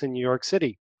conference in New York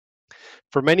City.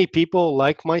 For many people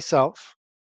like myself,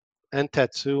 and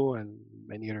Tetsu and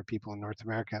many other people in North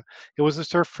America. It was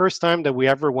the first time that we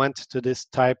ever went to this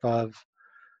type of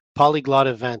polyglot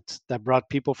event that brought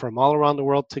people from all around the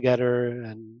world together,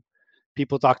 and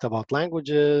people talked about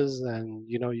languages, and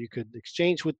you could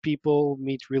exchange with people,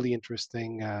 meet really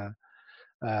interesting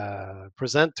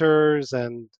presenters,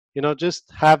 and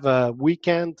just have a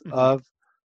weekend Hmm. of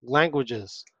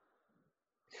languages.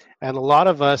 And a lot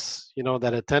of us,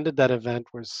 that attended that event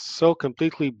were so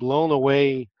completely blown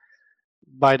away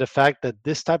by the fact that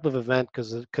this type of event,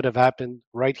 because it could have happened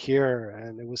right here,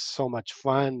 and it was so much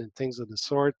fun and things of the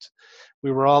sort.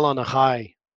 We were all on a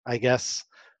high, I guess,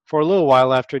 for a little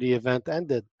while after the event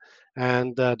ended.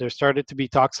 And there started to be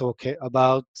talks,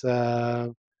 about uh,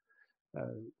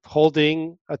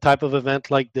 holding a type of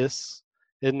event like this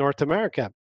in North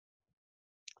America.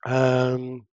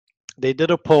 Um, they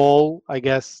did a poll, I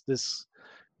guess. This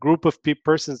group of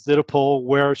persons did a poll: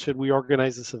 where should we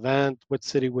organize this event? What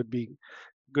city would be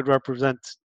good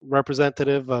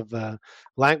representative of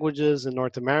languages in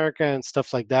North America and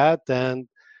stuff like that? And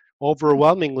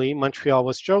overwhelmingly, Montreal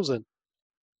was chosen.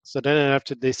 So then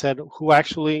after, they said, who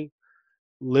actually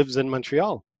lives in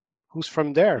Montreal? Who's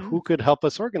from there? Mm. Who could help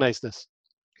us organize this?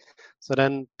 So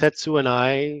then Tetsu and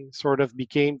I sort of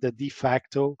became the de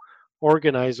facto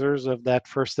organizers of that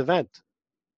first event.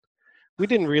 We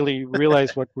didn't really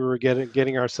realize what we were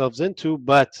getting ourselves into,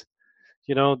 but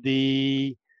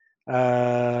the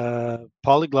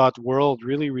polyglot world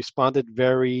really responded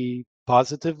very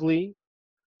positively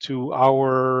to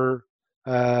our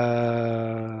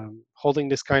holding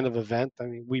this kind of event. I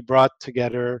mean, we brought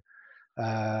together,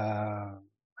 uh,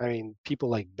 people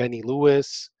like Benny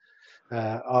Lewis,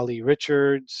 Ollie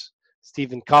Richards,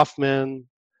 Stephen Kaufman,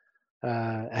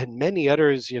 and many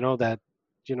others. That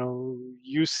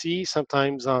you see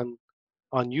sometimes on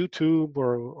YouTube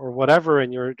or whatever,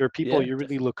 and they're people Yeah, you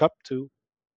really definitely. look up to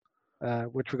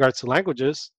with regards to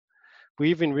languages. We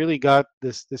even really got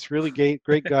this really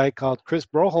great guy called Chris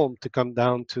Broholm to come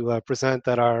down to present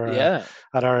Yeah.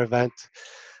 at our event.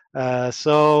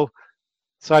 So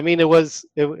I mean, it was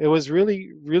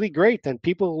really great, and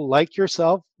people like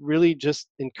yourself really just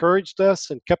encouraged us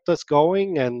and kept us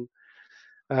going, and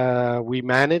we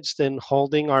managed in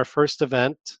holding our first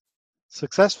event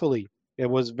successfully. It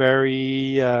was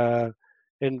very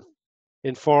in,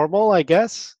 informal, I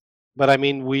guess, but I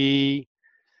mean, we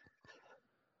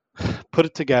put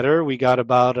it together. We got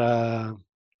about a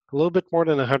little bit more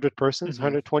than 100 persons, Hmm.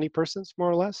 120 persons,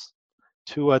 more or less,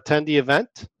 to attend the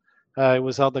event. It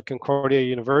was held at Concordia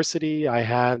University. I'm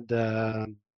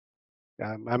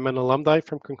an alumni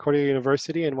from Concordia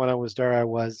University, and when I was there,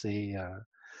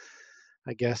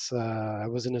 I guess I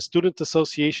was in a student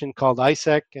association called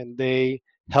ISEC, and they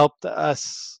helped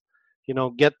us,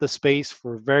 get the space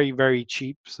for very, very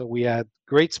cheap. So we had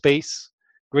great space,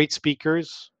 great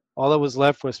speakers. All that was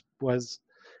left was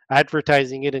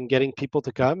advertising it and getting people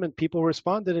to come, and people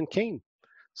responded and came.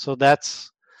 So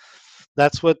that's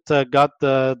what got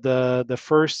the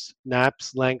first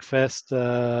NAPS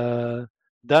LangFest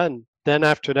done. Then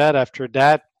after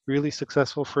that really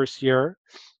successful first year,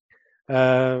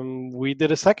 we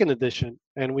did a second edition,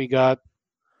 and we got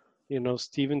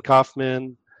Stephen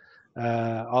Kaufman,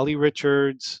 Ollie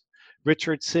Richards,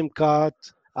 Richard Simcott,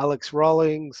 Alex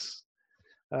Rawlings,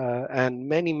 and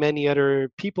many other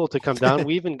people to come down.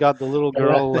 We even got the little Yeah.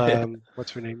 girl,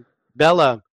 what's her name,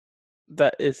 Bella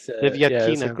That is, yeah,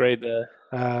 it's a Livyatkina. great,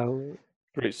 Uh,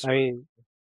 great I story.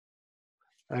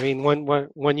 mean,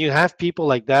 when you have people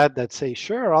like that say,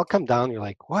 "Sure, I'll come down," you're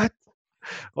like, "What?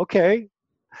 Okay,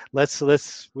 let's.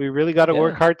 We really got to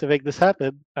work Yeah. hard to make this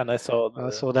happen." And I saw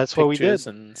the So that's what we pictures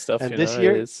did. and stuff, And this it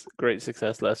year, is great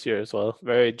success last year as well.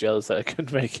 Very jealous that I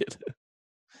couldn't make it.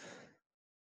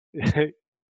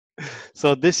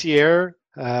 so this year,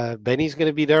 Benny's going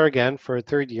to be there again for a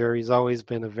third year. He's always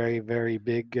been a very, very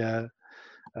big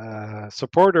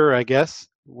supporter, I guess.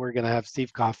 We're going to have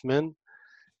Steve Kaufman.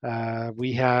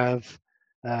 We have.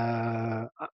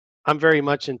 I'm very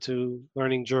much into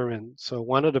learning German. So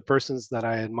one of the persons that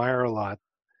I admire a lot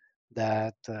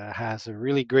that has a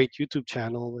really great YouTube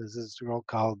channel is this girl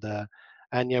called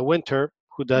Anya Winter,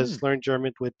 who Hmm. does Learn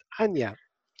German with Anya.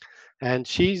 And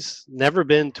she's never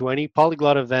been to any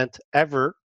polyglot event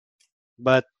ever,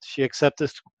 but she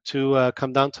accepted to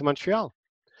come down to Montreal.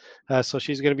 So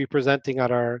she's going to be presenting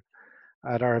at our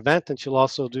event, and she'll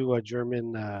also do a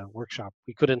German workshop.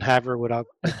 We couldn't have her without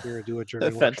making her do a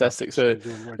German workshop, Fantastic. so she's So going to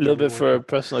do a a little German bit for workshop.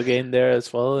 personal gain there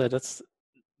as well. That's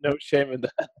no shame in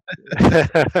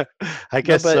that. I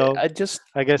No, guess but so. I just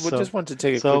I guess would so. just want to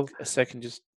take So a second.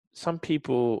 Just some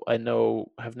people I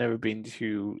know have never been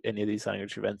to any of these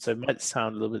language events, so it might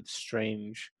sound a little bit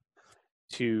strange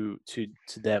to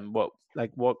them? What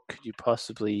could you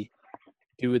possibly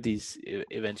do with these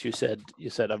events? You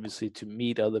said obviously to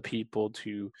meet other people,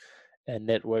 to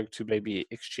network, to maybe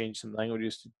exchange some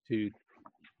languages, to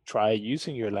try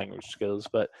using your language skills.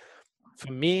 But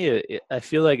for me, I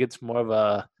feel like it's more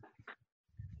of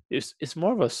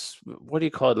what do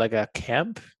you call it, like a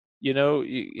camp. Have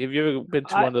you ever been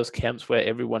to one I of those camps where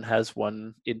everyone has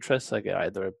one interest, like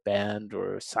either a band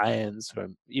or science or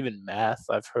even math?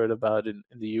 I've heard about in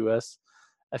the US.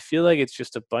 I feel like it's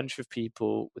just a bunch of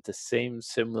people with the same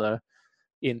similar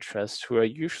interests who are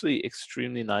usually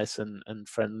extremely nice and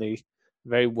friendly,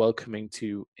 very welcoming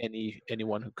to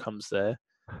anyone who comes there.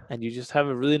 And you just have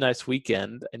a really nice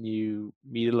weekend and you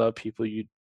meet a lot of people. You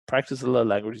practice a lot of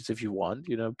languages if you want.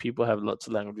 People have lots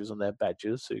of languages on their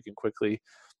badges, so you can quickly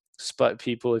spot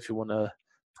people if you want to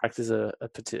practice a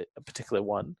particular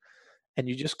one. And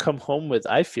you just come home with,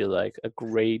 I feel like, a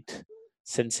great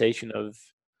sensation of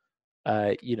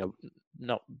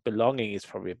not belonging is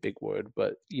probably a big word,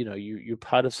 but you're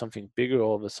part of something bigger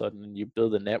all of a sudden, and you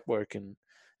build a network in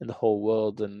the whole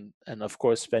world, and of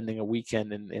course, spending a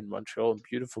weekend in Montreal, in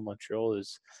beautiful Montreal,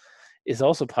 is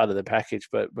also part of the package.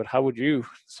 But how would you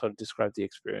sort of describe the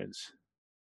experience?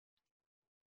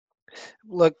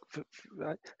 look.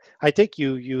 I think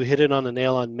you hit it on the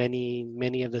nail on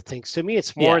many of the things. To me,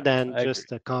 it's more Yeah, than I agree.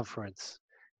 just a conference.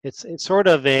 It's sort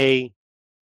of a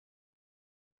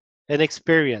an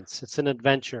experience. It's an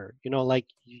adventure. Like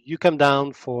you come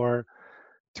down for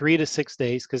 3 to 6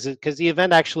 days because the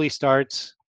event actually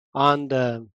starts on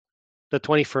the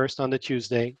 21st on the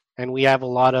Tuesday, and we have a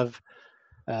lot of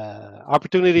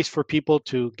opportunities for people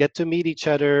to get to meet each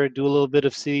other, do a little bit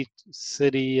of city,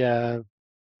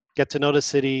 get to know the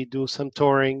city, do some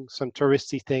touring, some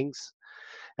touristy things,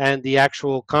 and the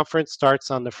actual conference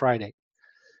starts on the Friday.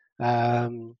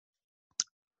 Um,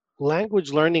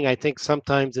 Language learning, I think,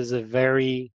 sometimes is a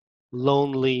very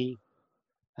lonely,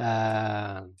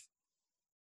 uh,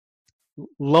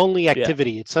 lonely Yeah.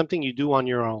 activity. It's something you do on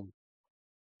your own.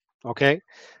 Okay,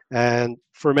 and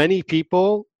for many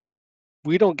people,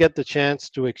 we don't get the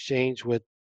chance to exchange with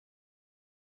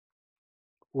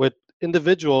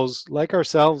individuals like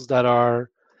ourselves that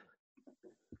are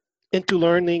into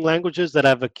learning languages, that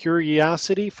have a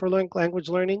curiosity for language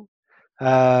learning,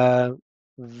 uh,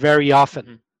 very often.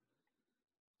 Hmm.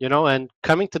 And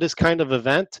coming to this kind of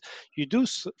event, you do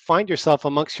find yourself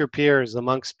amongst your peers,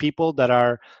 amongst people that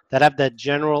have that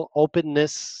general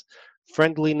openness,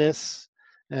 friendliness,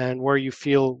 and where you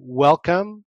feel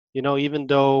welcome. Even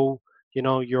though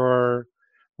you're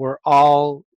we're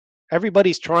all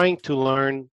everybody's trying to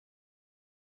learn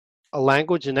a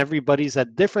language, and everybody's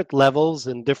at different levels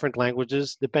in different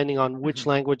languages depending on which Hmm.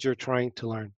 language you're trying to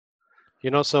learn.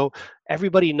 So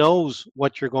everybody knows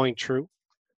what you're going through.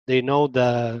 They know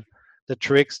the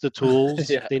tricks, the tools.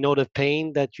 Yeah. They know the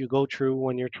pain that you go through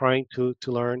when you're trying to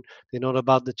learn. They know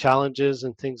about the challenges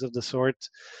and things of the sort.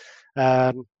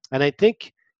 And I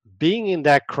think being in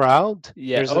that crowd,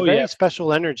 Yeah. there's a Oh, yeah. very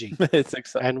special energy, It's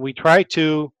exciting. and we try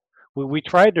to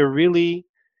really,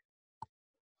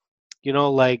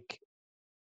 like,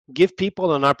 give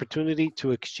people an opportunity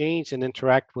to exchange and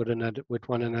interact with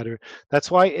one another. That's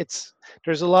why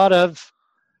there's a lot of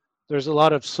there's a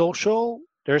lot of social.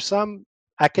 There's some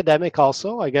academic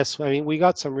also, I guess. I mean, we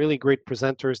got some really great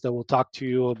presenters that will talk to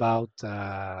you about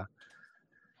uh,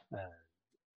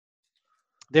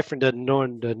 different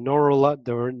the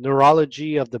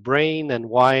neurology of the brain, and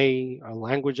why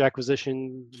language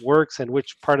acquisition works, and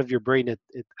which part of your brain it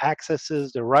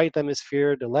accesses, the right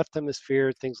hemisphere, the left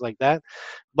hemisphere, things like that.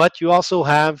 But you also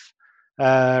have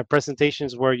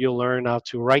presentations where you'll learn how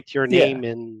to write your Yeah. name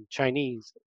in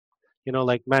Chinese,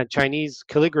 like Chinese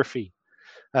calligraphy.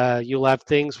 You'll have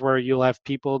things where you'll have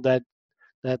people that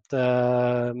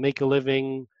make a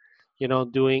living,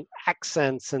 doing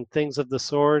accents and things of the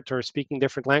sort, or speaking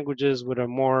different languages with a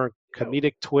more Yeah.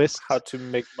 comedic How twist. to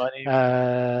make money from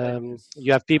languages,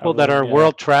 You have people that traveling. are Yeah.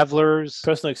 world travelers.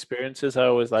 Personal experiences, I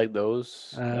always like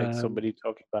those, like Um, somebody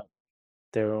talking about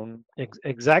their own.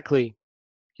 exactly.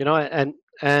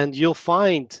 And you'll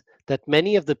find that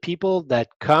many of the people that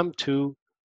come to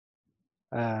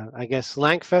I guess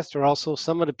LangFest are also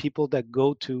some of the people that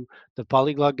go to the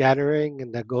Polyglot Gathering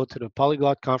and that go to the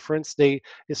Polyglot Conference.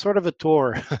 It's sort of a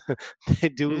tour. They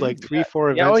do Mm, like three, yeah.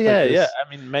 four Yeah. Oh, events like yeah. Yeah. this I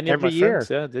mean, many of my every friends,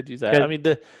 year. yeah, did use that. I 'Cause-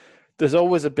 mean, there's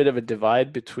always a bit of a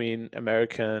divide between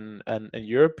America and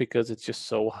Europe because it's just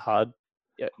so hard.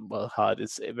 Yeah, well, hard.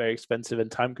 It's very expensive and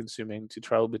time consuming to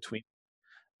travel between.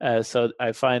 So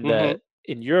I find Mhm. that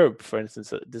in Europe, for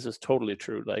instance, this is totally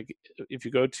true. Like if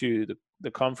you go to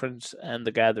the conference and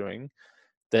the gathering,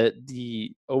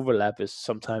 the overlap is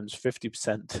sometimes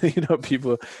 50%. You know,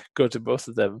 people go to both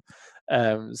of them.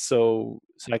 So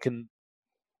I can,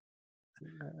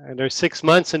 And there's 6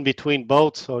 months in between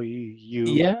both, so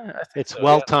you yeah, I think it's so.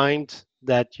 well Yeah, timed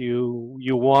that you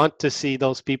want to see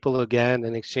those people again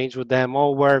and exchange with them.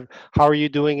 Oh, where how are you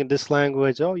doing in this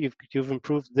language? Oh, you've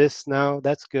improved this now.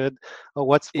 That's good. Oh,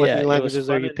 what yeah, new it was languages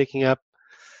are fun. you picking up?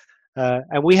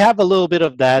 And we have a little bit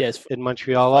of that Yeah, in it was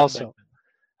Montreal fun back also.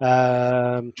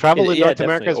 then. Travel in Yeah, North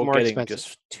America definitely. is Or more getting expensive.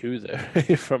 just two there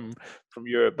from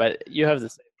Europe, but you have the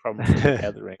same problem for the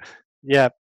gathering. Yeah,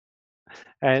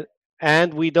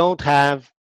 and we don't have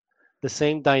the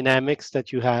same dynamics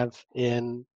that you have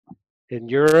in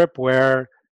Europe, where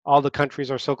all the countries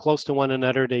are so close to one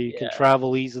another that you can Yeah,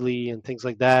 travel easily and things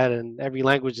like that, and every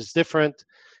language is different.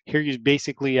 Here, you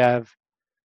basically have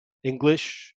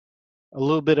English, a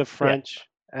little bit of yeah, French,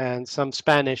 and some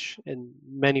Spanish in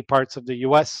many parts of the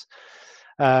U.S.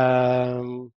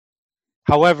 Um,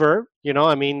 However,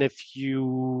 I mean, if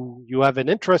you have an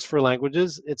interest for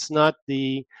languages, it's not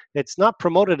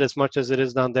promoted as much as it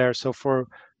is down there. So for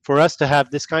us to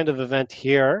have this kind of event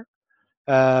here,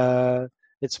 uh,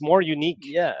 it's more unique.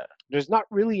 yeah. There's not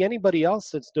really anybody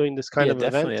else that's doing this kind Yeah, of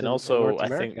definitely. event And in also, North I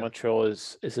think America. Montreal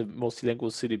is a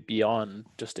multilingual city beyond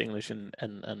just English and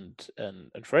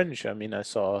French. I mean, I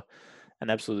saw an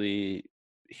absolutely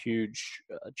huge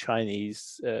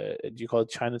Chinese. Do you call it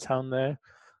Chinatown there?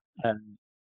 And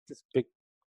this big,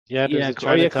 Yeah, there's yeah, a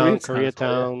Oh yeah, Chinatown, Koreatown as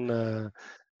well. Yeah,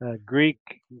 Koreatown,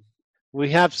 Greek. We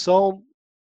have so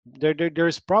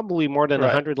there's probably more than right.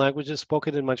 100 languages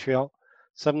spoken in Montreal.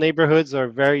 Some neighborhoods are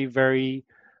very, very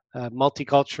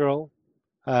multicultural.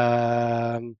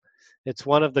 Um, it's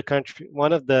one of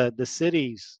the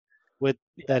cities with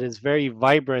Yeah. that is very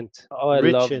vibrant, Oh, I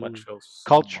rich love in Montreal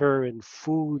so much. culture and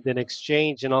food and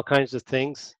exchange and all kinds of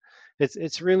things.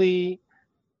 It's really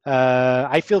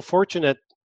I feel fortunate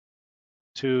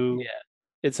Yeah, to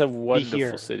it's a be wonderful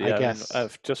here, city. I I mean, guess.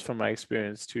 I've just from my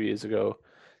experience 2 years ago,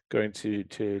 going to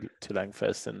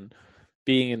LangFest and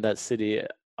being in that city.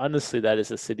 Honestly, that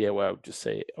is a city where I would just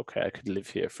say, okay, I could live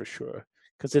here for sure,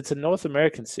 because it's a North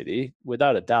American city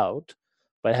without a doubt,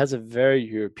 but it has a very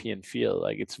European feel.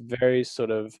 Like it's very sort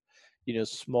of,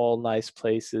 small, nice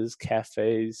places,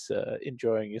 cafes,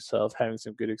 enjoying yourself, having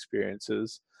some good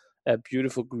experiences,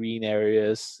 beautiful green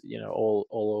areas, all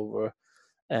over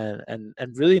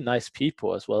and really nice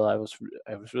people as well. I was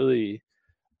really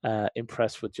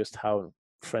impressed with just how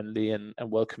friendly and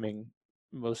welcoming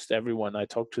most everyone I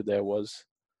talked to there was.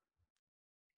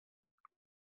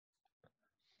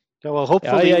 So, well, Yeah,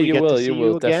 hopefully yeah, we get to you see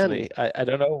will you again, definitely. I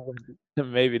don't know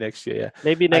when, maybe next year. Yeah,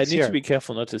 maybe I next need to year. be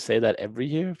careful not to say that every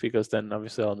year because then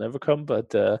obviously I'll never come.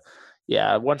 But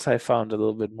yeah, once I found a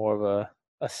little bit more of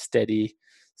a steady,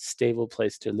 stable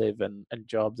place to live and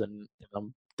job, then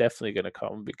I'm definitely gonna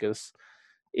come because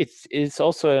it's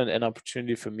also an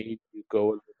opportunity for me to go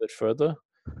a little bit further.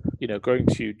 Going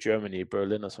to Germany,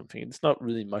 Berlin, or something. It's not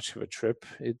really much of a trip.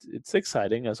 It's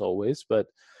exciting as always, but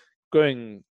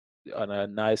going on a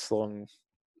nice long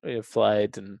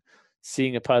flight and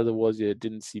seeing a part of the world you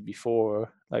didn't see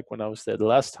before. Like when I was there the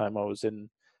last time,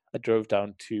 I drove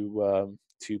down to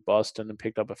Boston and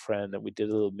picked up a friend, and we did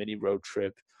a little mini road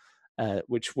trip,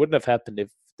 which wouldn't have happened if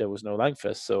there was no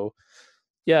Langfest. So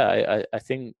yeah, I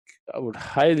think I would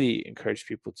highly encourage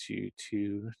people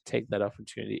to take that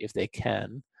opportunity if they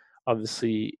can.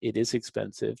 Obviously, it is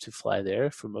expensive to fly there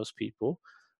for most people,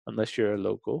 unless you're a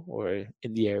local or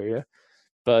in the area.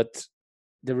 But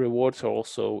the rewards are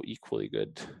also equally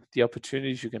good. The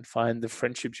opportunities you can find, the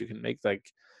friendships you can make,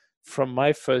 like from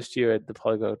my first year at the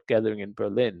Polyglot Gathering in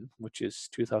Berlin, which is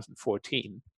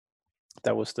 2014,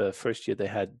 that was the first year they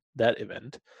had that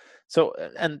event. So,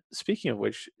 and speaking of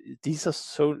which, these are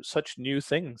such new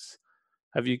things.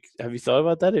 Have you thought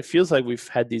about that? It feels like we've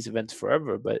had these events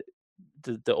forever, but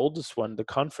the oldest one, the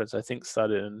conference, I think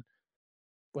started in,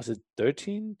 was it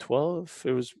 13, 12?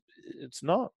 It's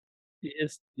not.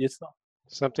 It's not.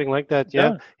 Something like that,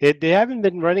 yeah. Yeah, They haven't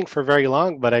been running for very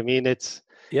long, but I mean,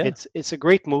 yeah, it's a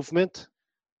great movement,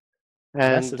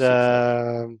 and massive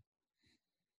success.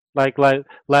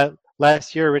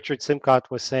 last year, Richard Simcott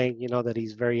was saying, that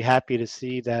he's very happy to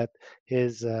see that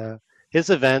his uh, his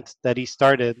event that he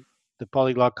started, the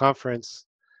Polyglot Conference,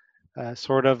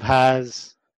 sort of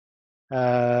has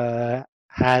uh,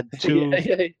 had Yeah, two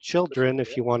yeah, for sure. children,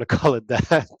 if you want to call it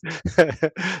that,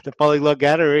 the Polyglot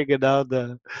Gathering and now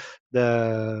the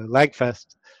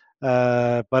Lagfest.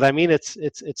 But I mean,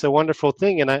 it's a wonderful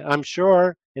thing, and I'm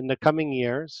sure in the coming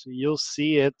years you'll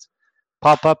see it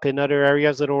pop up in other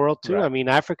areas of the world too. I Right. mean,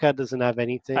 Africa doesn't have I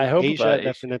anything. hope about Asia Asia.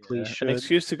 definitely Yeah, an should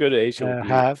excuse to go to Asia would be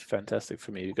have. fantastic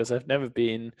for me because I've never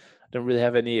been. I don't really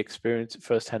have any experience,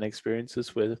 first-hand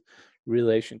experiences with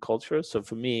real Asian culture. So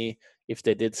for me, if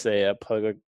they did say a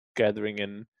public gathering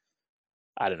in,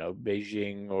 I don't know,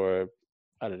 Beijing or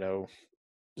I don't know,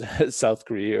 South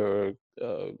Korea or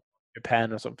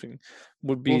Japan or something,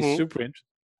 would be Hmm. super interesting.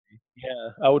 Yeah,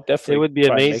 I would It definitely would be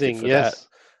try and make it amazing. for that, Yes.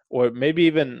 or maybe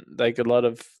even like a lot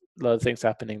of things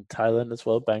happening in Thailand as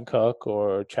well, Bangkok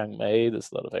or Chiang Mai.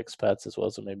 There's a lot of expats as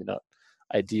well, so maybe not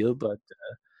ideal, but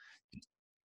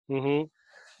Hmm.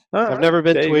 all I've right, never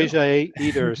been there to you go. Asia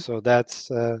either, so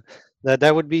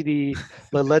that would be the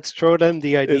let's throw them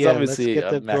the It's idea. Let's obviously get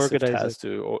a them to massive organize it. task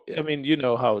to, or, I mean, you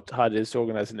know how hard it is to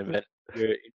organize an event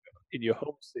in your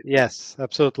home city. Yes,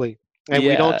 absolutely. And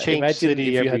we don't Yeah, change imagine city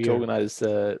if you every had to year. organize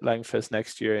LangFest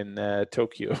next year in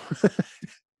Tokyo.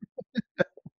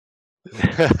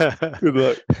 Good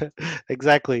luck.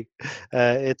 Exactly.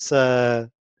 It's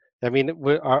I mean,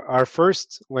 our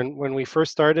first when we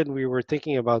first started, we were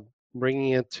thinking about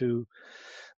bringing it to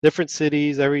different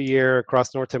cities every year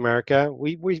across North America.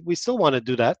 We still want to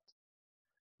do that,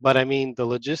 but I mean, the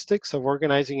logistics of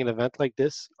organizing an event like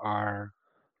this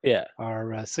Yeah,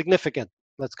 are significant.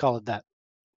 Let's call it that.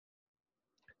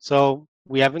 So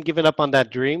we haven't given up on that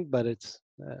dream, but it's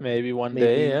maybe one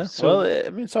day, maybe yeah. Well, soon. I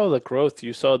mean, it's all the growth.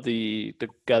 You saw the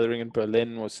gathering in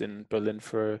Berlin was in Berlin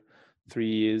for 3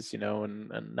 years,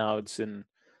 and now it's in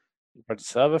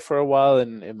Bratislava for a while,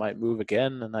 and it might move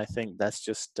again. And I think that's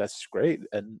great.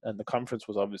 And the conference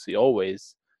was obviously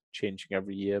always changing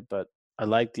every year, but I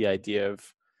like the idea of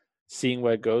seeing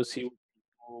where it goes, see what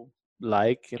people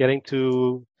like. Getting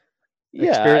to Yeah,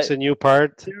 experience a new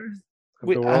part there of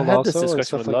the I world had this also and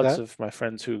discussion stuff with like lots that. of my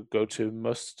friends who go to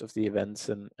most of the events,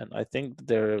 and I think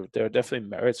there are definitely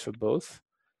merits for both.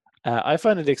 I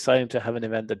find it exciting to have an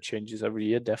event that changes every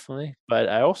year, definitely. But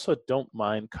I also don't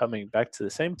mind coming back to the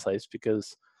same place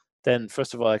because then,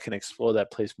 first of all, I can explore that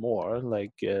place more.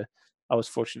 Like I was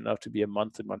fortunate enough to be a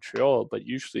month in Montreal, but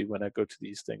usually when I go to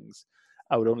these things,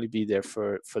 I would only be there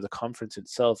for the conference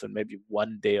itself and maybe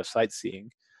one day of sightseeing.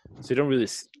 So you don't really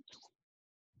Which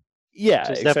yeah,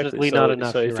 is exactly. definitely not So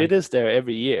enough. You're if it right. is there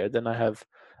every year, then I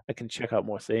can check out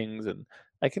more things and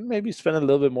I can maybe spend a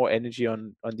little bit more energy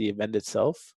on the event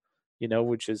itself,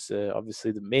 which is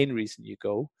obviously the main reason you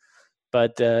go.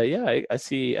 But yeah, I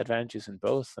see advantages in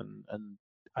both, and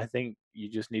I think you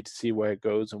just need to see where it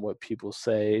goes and what people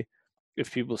say.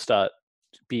 If people start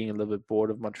being a little bit bored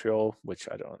of Montreal, which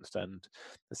I don't understand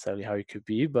necessarily how it could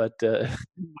be, but might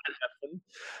happen,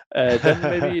 then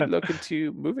maybe look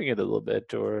into moving it a little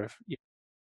bit, or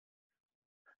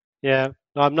Yeah.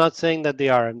 No, I'm not saying that they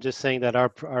are. I'm just saying that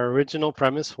our original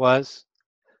premise was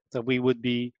that we would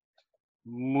be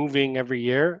moving every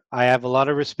year. I have a lot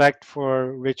of respect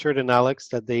for Richard and Alex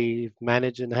that they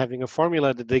manage in having a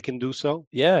formula that they can do so.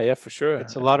 yeah, yeah, for sure.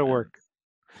 It's a lot of And work.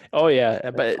 oh yeah,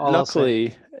 That's but all I'll say.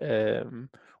 luckily,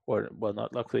 or well,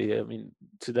 not luckily. I mean,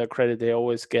 to their credit, they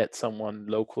always get someone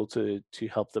local to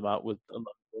help them out with a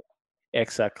lot.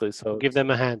 Exactly. So Give them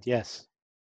a hand. Yes.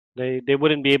 They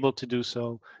wouldn't be able to do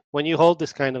so. When you hold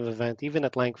this kind of event, even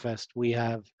at LangFest, we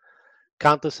have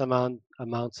countless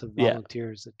amounts of yeah,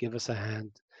 volunteers that give us a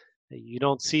hand. You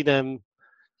don't see them,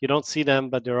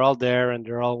 but they're all there and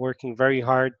they're all working very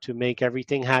hard to make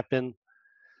everything happen.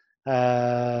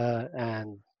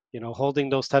 And holding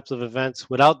those types of events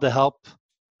without the help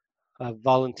of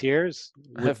volunteers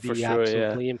would for be sure.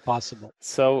 Yeah. absolutely impossible.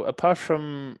 So apart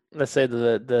from let's say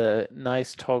the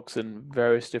nice talks and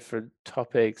various different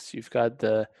topics, you've got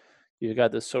the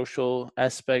social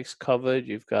aspects covered,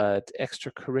 you've got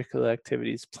extracurricular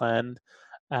activities planned.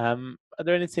 Are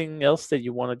there anything else that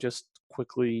you want to just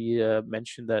quickly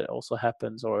mention that also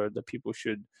happens or that people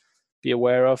should be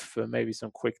aware of? Maybe some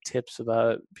quick tips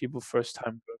about people first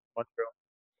time going to Montreal.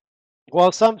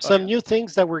 Well, some Oh some new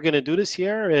things that we're going to do this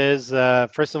year is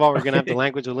first of all we're going to have the yeah.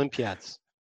 language Olympiads.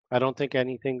 I don't think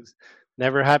anything's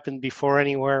never happened before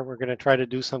anywhere. We're going to try to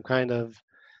do some kind of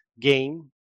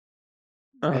game.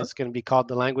 Uh-huh. It's going to be called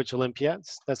the Language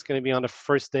Olympiads. That's going to be on the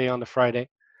first day on the Friday.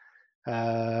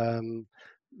 Um,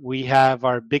 we have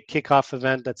our big kickoff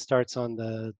event that starts on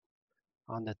the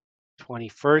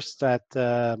 21st at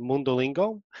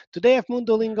Mundolingo. Do they have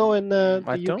Mundolingo in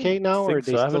I the don't UK now, or think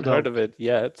they so. I still haven't heard don't? of it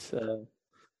yet.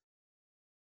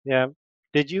 Yeah.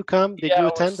 Did you come? Did Yeah, you I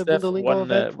attend was the there for Mundolingo one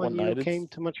event when one you night. came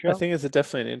to I Montreal? think it's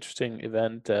definitely an interesting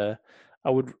event. I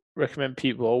would recommend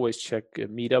people always check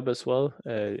Meetup as well,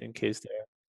 in case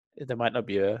there might not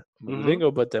be a Hmm.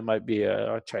 Modulingo, but there might be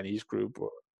a Chinese group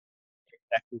or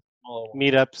Oh,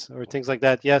 meetups or things like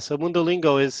that. Yeah, so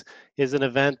Mundolingo is an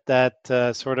event that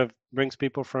sort of brings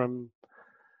people from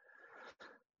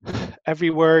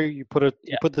everywhere. You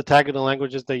yeah, put the tag in the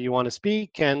languages that you want to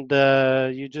speak, and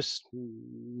you just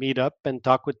meet up and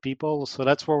talk with people. So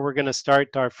that's where we're going to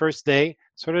start our first day,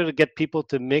 sort of to get people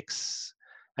to mix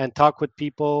and talk with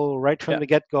people right from yeah, the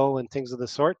get go and things of the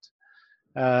sort.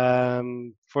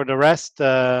 For the rest,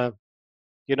 I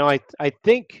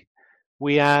think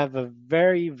we have a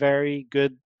very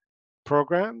good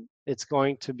program. It's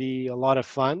going to be a lot of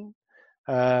fun.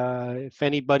 If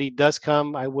anybody does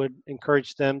come, I would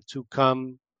encourage them to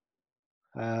come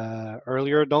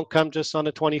earlier. Don't come just on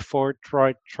the 24th.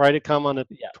 Try to come on the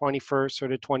yeah, 21st or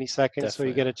the 22nd, so you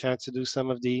definitely. get a chance to do some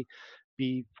of the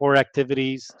before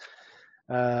activities.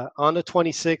 On the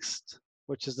 26th,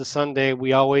 which is the Sunday,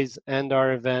 we always end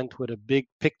our event with a big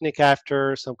picnic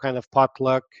after, some kind of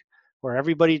potluck where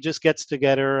everybody just gets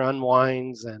together,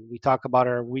 unwinds, and we talk about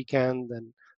our weekend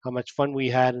and how much fun we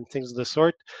had and things of the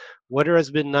sort. Weather has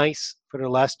been nice for the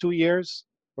last 2 years.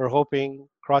 We're hoping,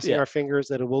 crossing Yeah, our fingers,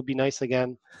 that it will be nice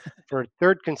again for a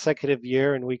third consecutive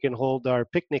year and we can hold our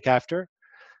picnic after.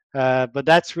 But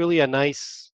that's really a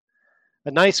nice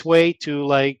way to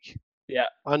like yeah,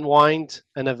 unwind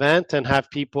an event and have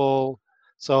people.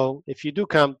 So if you do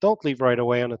come, don't leave right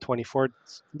away on the 24th.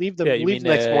 Leave yeah. them. You Leave mean the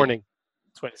next morning.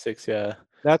 26? Yeah,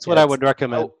 That's what yeah. I It's would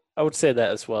recommend. I would say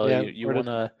that as well. Yeah, You or the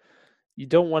wanna you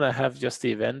don't want to have just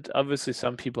the event. Obviously,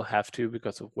 some people have to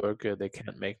because of work, they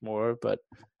can't make more. But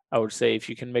I would say if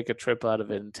you can make a trip out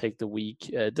of it and take the week,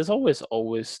 there's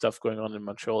always stuff going on in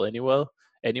Montreal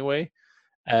anyway.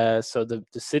 So the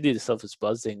city itself is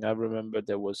buzzing. I remember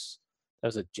there was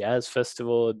a jazz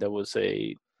festival. There was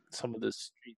a some of the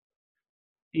street.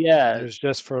 Yeah. there's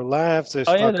just for laughs. There's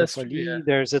Oh yeah, that's true. francophonie.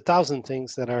 There's 1,000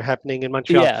 things that are happening in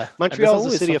Montreal. Yeah, and there's Montreal is a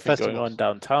always city of something going on festivals.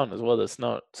 downtown as well that's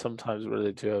not sometimes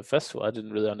related to a festival. I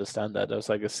didn't really understand that. There was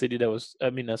like a city that was,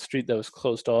 I mean, a street that was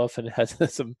closed off and it had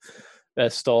some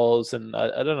stalls, and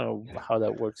I don't know how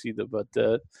that works either. But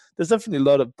there's definitely a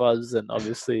lot of buzz and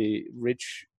obviously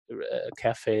rich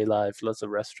cafe life, lots of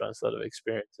restaurants, a lot of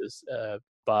experiences,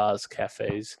 bars,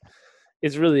 cafes.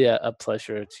 It's really a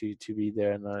pleasure to be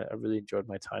there, and I really enjoyed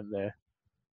my time there.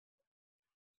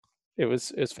 It was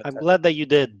I'm fantastic. glad that you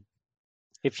did.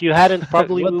 If you hadn't,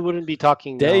 probably Well, we wouldn't be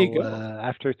talking there you now go.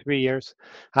 after 3 years.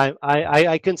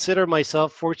 I consider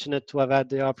myself fortunate to have had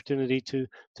the opportunity to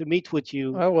meet with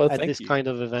you Oh well, at thank this you. kind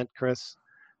of event, Chris.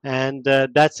 And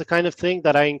that's the kind of thing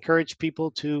that I encourage people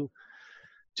to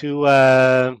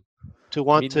uh, to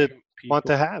want Meet to new want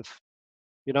to people. have.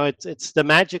 It's the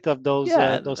magic of those Yeah,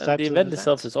 uh, and, those and the types of event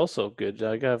itself events. is also good.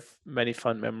 I have many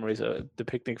fun memories. The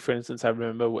picnic, for instance, I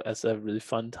remember as a really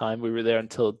fun time. We were there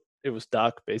until it was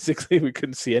dark. Basically, we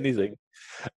couldn't see anything.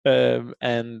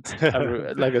 And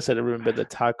like I said, I remember the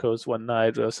tacos one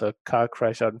night. There was a car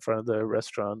crash out in front of the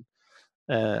restaurant,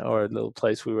 or a little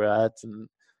place we were at, and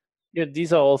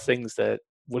these are all things that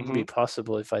wouldn't Hmm. be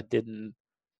possible if I didn't,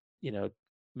 you know,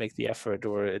 make the effort,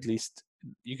 or at least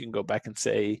you can go back and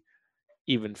say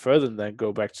even further than that,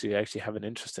 go back to actually have an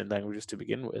interest in languages to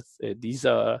begin with. These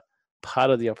are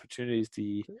part of the opportunities,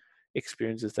 the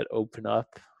experiences that open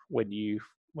up when you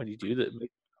do that.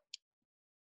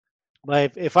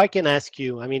 But if I can ask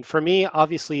you, I mean, for me,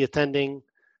 obviously attending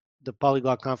the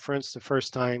Polyglot conference the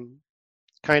first time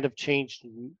kind of changed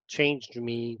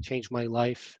my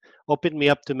life, opened me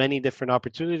up to many different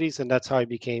opportunities, and that's how I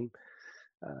became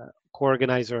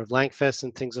co-organizer of LangFest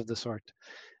and things of the sort.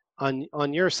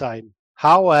 On your side,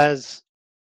 how has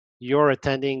your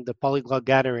attending the Polyglot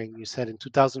Gathering, you said in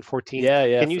 2014, Yeah,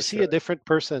 yeah, can you for see a sure. different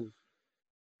person?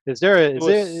 Is there a, It is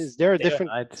there was is there a day or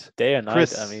different night, day or night. I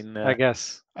Chris? mean, I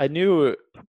guess. I knew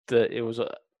that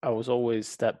I was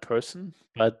always that person,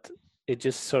 but it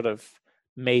just sort of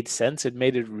made sense. It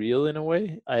made it real in a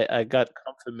way. I got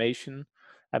confirmation.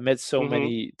 I met so Hmm.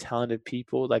 many talented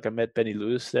people. Like I met Benny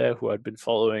Lewis there, who I'd been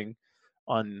following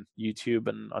on YouTube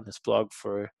and on his blog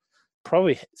for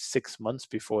probably 6 months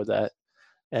before that.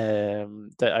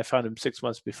 That I found him 6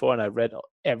 months before, and I read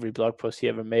every blog post he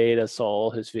ever made. I saw all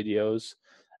his videos,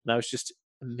 and I was just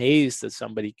amazed that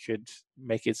somebody could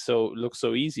make it so look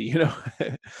so easy, and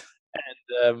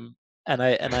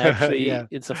I actually, Yeah.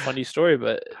 it's a funny story,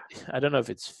 but I don't know if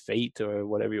it's fate or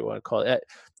whatever you want to call it.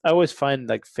 I always find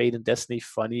like fate and destiny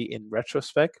funny in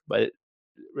retrospect, but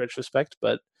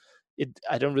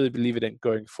I don't really believe it in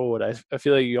going forward. I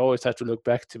feel like you always have to look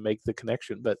back to make the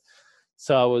connection. But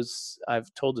so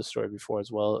I've told this story before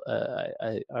as well.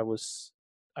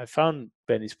 I found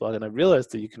Benny's blog and I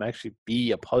realized that you can actually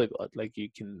be a polyglot. Like you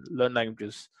can learn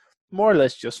languages more or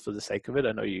less just for the sake of it.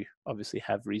 I know you obviously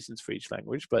have reasons for each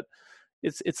language, but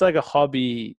it's like a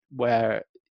hobby where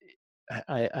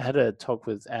I had a talk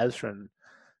with Azran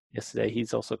yesterday.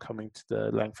 He's also coming to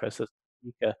the LangFest.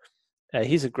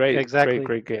 He's a Exactly.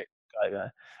 great guy.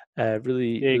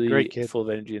 Really, Yeah, great really kid. full of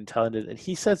energy and talented. And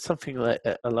he said something like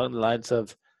along the lines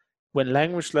of, when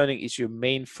language learning is your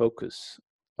main focus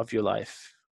of your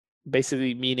life,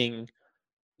 basically meaning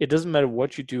it doesn't matter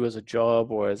what you do as a job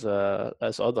or as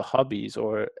other hobbies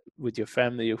or with your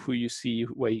family or who you see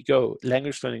where you go,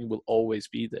 language learning will always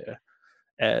be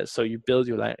there. So you build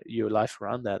your life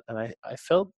around that. And I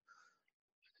felt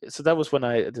so that was when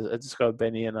I discovered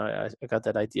Benny, and I got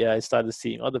that idea. I started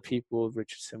seeing other people,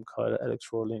 Richard Simcott, Alex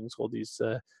Rawlings, all these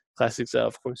classics.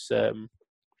 Of course, Hmm.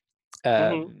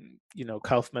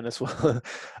 Kaufman as well,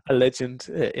 a legend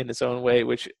in his own way.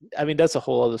 Which, I mean, that's a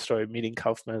whole other story. Meeting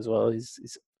Kaufman as well,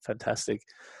 he's fantastic.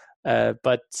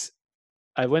 But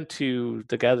I went to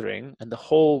the gathering, and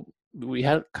we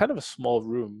had kind of a small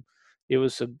room. It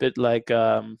was a bit like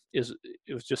it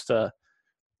was just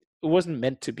it wasn't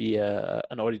meant to be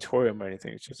an auditorium or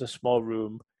anything. It's just a small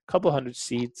room, a couple hundred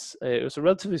seats. It was a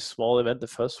relatively small event. The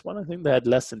first one, I think they had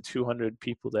less than 200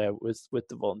 people there with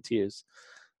the volunteers,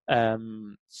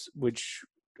 which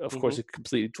of course Hmm. is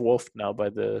completely dwarfed now by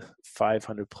the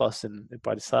 500 plus in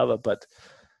Bratislava. But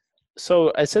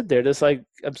so I said there's like,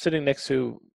 I'm sitting next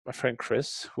to my friend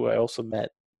Chris, who I also met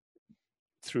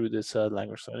through this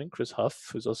language learning, Chris Huff,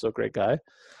 who's also a great guy.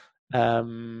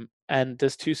 And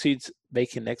there's two seats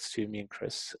vacant next to me and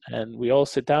Chris, and we all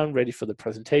sit down ready for the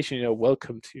presentation.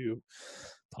 Welcome to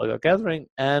Polyglot Gathering,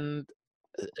 and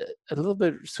a little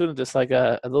bit soon, there's like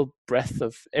a little breath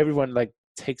of everyone like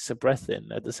takes a breath in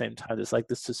at the same time. There's like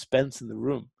the suspense in the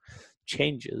room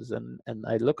changes, and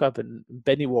I look up and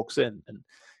Benny walks in, and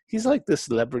he's like the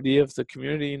celebrity of the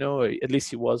community, or at least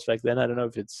he was back then. I don't know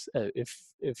if it's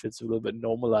if it's a little bit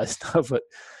normalized now, but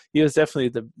he was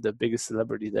definitely the biggest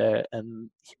celebrity there. And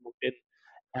he walked in,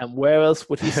 and where else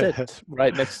would he sit?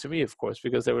 Right next to me, of course,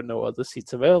 because there were no other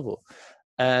seats available.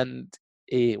 And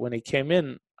when he came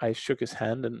in, I shook his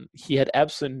hand, and he had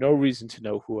absolutely no reason to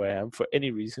know who I am for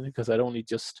any reason, because I'd only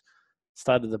just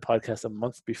started the podcast a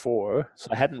month before, so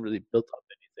I hadn't really built up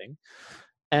anything.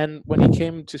 And when he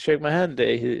came to shake my hand,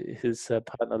 his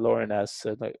partner Lauren asked,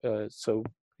 so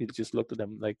he just looked at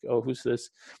him like, "Oh, who's this?"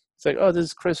 It's like, "Oh, this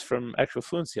is Chris from Actual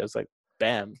Fluency." I was like,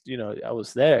 "Bam!" I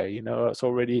was there. I was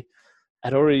already,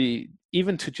 I'd already,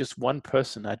 even to just one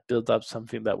person, I'd built up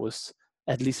something that was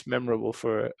at least memorable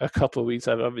for a couple of weeks.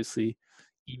 I've obviously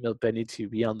emailed Benny to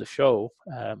be on the show,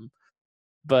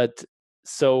 but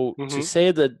so to Hmm.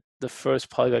 say that the first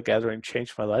Polyglot gathering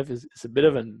changed my life is a bit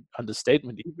of an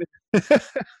understatement, even.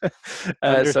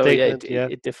 So yeah, Understatement. Yeah.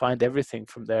 it defined everything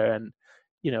from there. And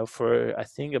for I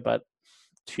think about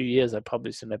 2 years, I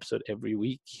published an episode every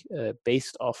week,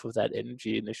 based off of that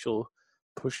energy initial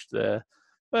push.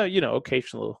 Well,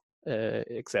 occasional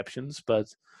exceptions,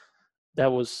 but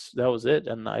that was it.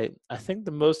 And I think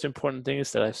the most important thing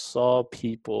is that I saw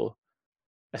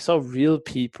real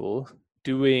people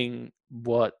doing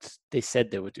what they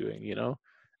said they were doing.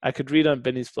 I could read on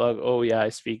Benny's blog, "Oh yeah, I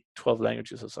speak 12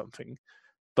 languages or something."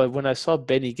 But when I saw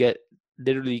Benny get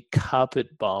literally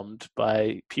carpet bombed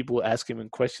by people asking him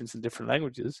questions in different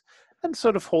languages and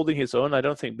sort of holding his own, I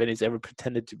don't think Benny's ever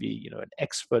pretended to be, an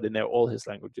expert in all his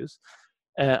languages.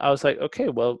 I was like, okay,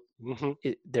 well, Hmm.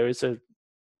 there is a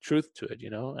truth to it.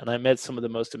 And I met some of the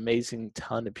most amazing,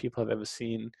 talented people I've ever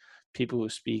seen, people who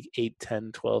speak 8,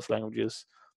 10, 12 languages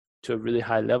to a really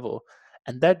high level.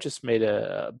 And that just made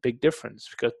a big difference,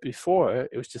 because before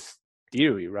it was just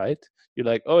theory, right? You're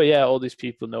like, oh yeah, all these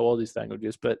people know all these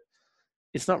languages, but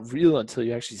it's not real until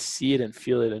you actually see it and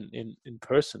feel it in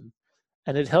person.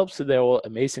 And it helps that they're all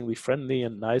amazingly friendly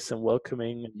and nice and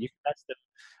welcoming, and you can ask them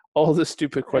all the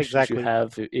stupid questions you Exactly.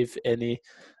 have, if any.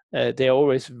 They're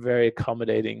always very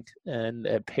accommodating and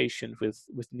patient with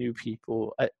new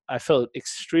people. I felt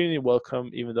extremely welcome,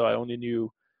 even though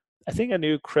I think I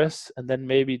knew Chris and then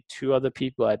maybe two other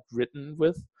people I'd written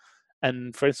with.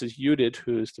 And for instance, Judith,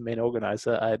 who's the main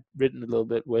organizer, I'd written a little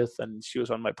bit with, and she was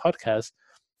on my podcast,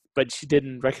 but she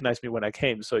didn't recognize me when I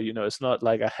came. So, it's not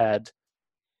like I had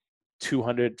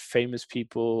 200 famous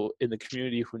people in the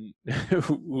community who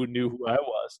who knew who I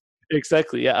was.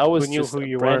 Exactly. Yeah, I Who was knew just who a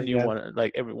you brand were? new Yeah. one,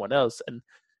 like everyone else. And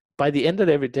by the end of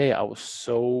every day, I was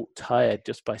so tired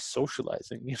just by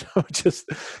socializing,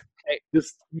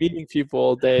 just meeting people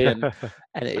all day, and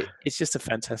it's just a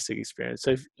fantastic experience.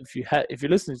 So if you're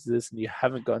listening to this and you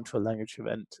haven't gone to a language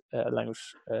event, a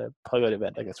language polyglot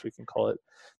event, I guess we can call it.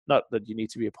 Not that you need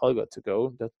to be a polyglot to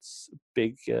go. That's a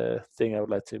big thing I would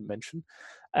like to mention.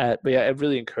 But yeah, I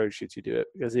really encourage you to do it,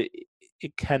 because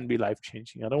it can be life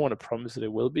changing. I don't want to promise that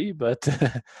it will be, but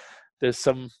there's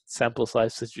some sample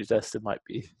size to suggest it might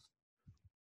be.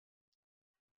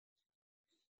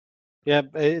 Yeah,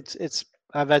 it's.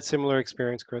 I've had similar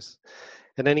experience, Chris.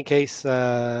 In any case,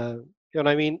 I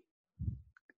mean,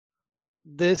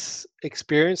 this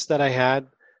experience that I had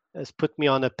has put me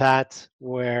on a path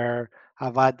where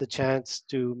I've had the chance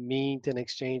to meet and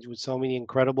exchange with so many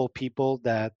incredible people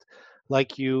that,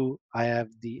 like you, I have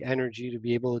the energy to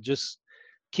be able to just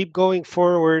keep going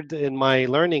forward in my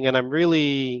learning. And I'm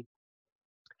really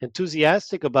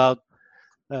enthusiastic about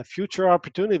future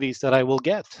opportunities that I will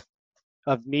get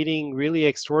of meeting really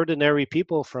extraordinary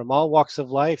people from all walks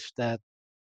of life that,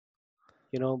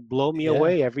 blow me Yeah,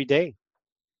 away every day.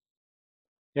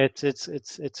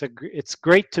 It's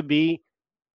great to be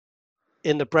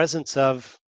in the presence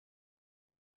of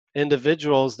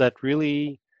individuals that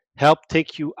really help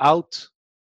take you out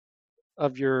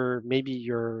of your maybe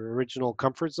your original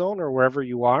comfort zone or wherever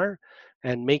you are,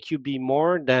 and make you be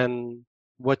more than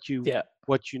what you yeah,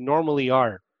 what you normally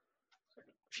are,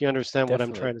 if you understand what I'm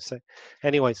definitely. trying to say.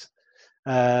 Anyways,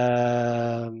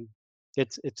 um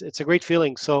it's a great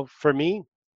feeling. So for me,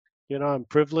 I'm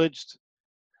privileged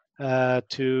to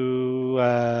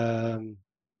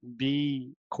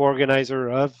be co-organizer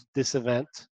of this event.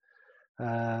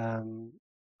 um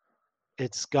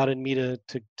it's gotten me to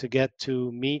get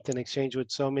to meet and exchange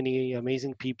with so many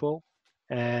amazing people,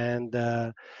 and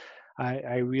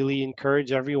I really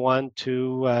encourage everyone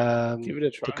Give it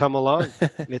a to come along. try.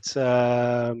 It's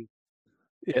Yeah,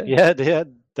 yeah, yeah,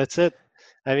 that's it.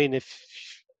 I mean, if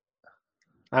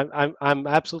I'm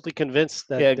absolutely convinced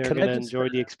that yeah. they're gonna enjoy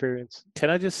the experience.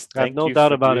 Can I just I have thank no you doubt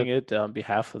for about doing it. it on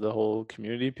behalf of the whole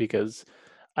community? Because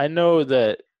I know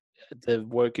that the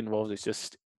work involved is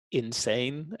just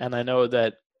insane, and I know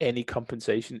that any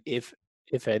compensation, if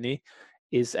any,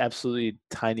 is absolutely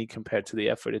tiny compared to the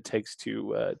effort it takes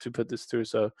to put this through.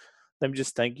 So let me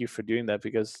just thank you for doing that,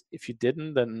 because if you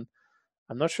didn't, then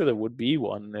I'm not sure there would be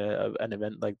an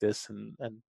event like this, and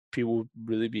people would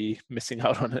really be missing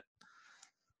out on it.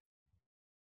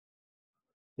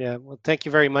 Yeah, well, thank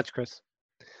you very much, Chris.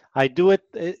 I do it,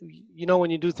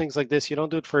 when you do things like this, you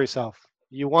don't do it for yourself.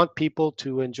 You want people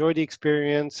to enjoy the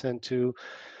experience and to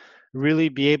really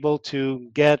be able to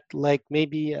get like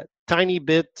maybe a tiny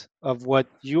bit of what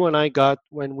you and I got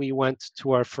when we went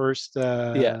to our first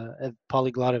Yeah.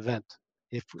 polyglot event.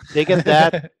 If they get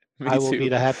that, Me I will be too.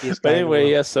 the happiest But guy in the anyway,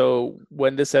 world. yeah, so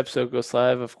when this episode goes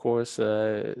live, of course,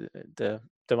 there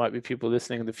might be people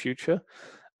listening in the future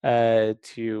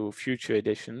to future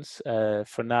editions.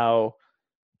 For now,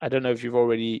 I don't know if you've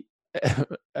already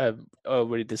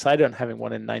decided on having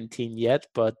one in 19 yet,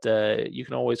 but you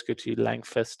can always go to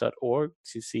langfest.org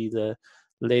to see the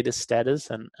latest status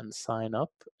and sign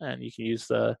up. And you can use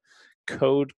the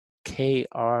code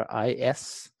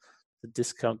KRIS, the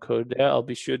discount code there. I'll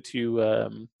be sure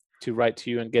to write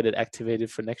to you and get it activated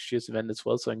for next year's event as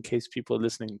well. So in case people are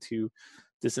listening to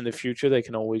this in the future, they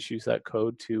can always use that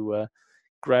code to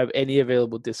grab any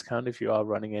available discount if you are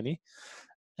running any.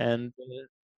 And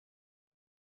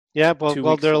Yeah, well, 2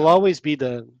 weeks from there'll now. always be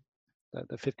the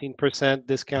 15%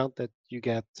 discount that you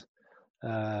get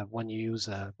when you use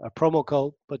a promo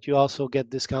code, but you also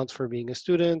get discounts for being a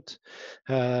student.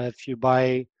 If you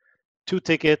buy 2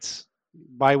 tickets,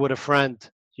 buy with a friend,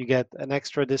 you get an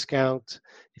extra discount.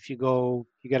 If you go,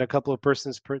 you get a couple of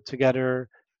persons together,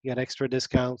 you get extra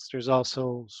discounts. There's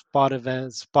also spot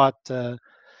events,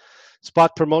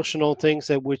 spot promotional things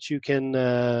at which you can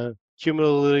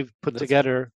cumulatively put That's cool.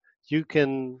 together. You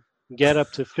can get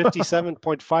up to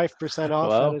 57.5%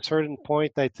 off at Wow, a certain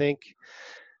point, I think.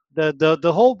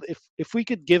 The whole, if we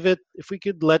could give it, if we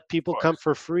could let of people come course,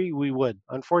 for free, we would.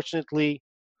 Unfortunately,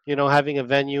 having a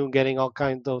venue, getting all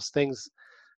kinds of those things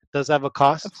does have a of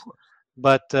cost, course.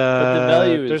 but But the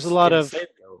value there's a is lot of insane,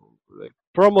 though. Like,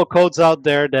 promo codes out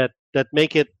there that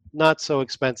make it not so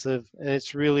expensive, and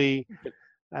it's really but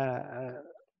uh,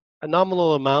 a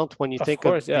nominal amount when you of think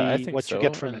of course, yeah, I the think what you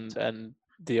get so. from it. And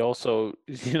they also,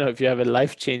 if you have a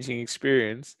life-changing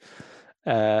experience,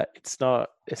 it's not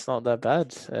that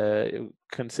bad.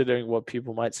 Considering what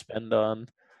people might spend on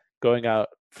going out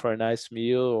for a nice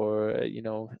meal or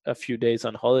a few days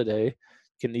on holiday,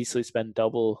 you can easily spend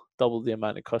double the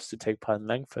amount it costs to take part in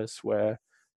Langfest, where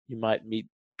you might meet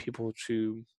people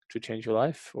to change your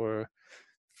life or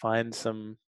find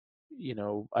some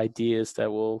ideas that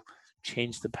will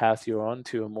change the path you're on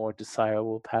to a more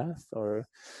desirable path. Or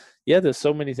yeah, there's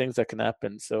so many things that can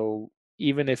happen. So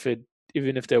even if it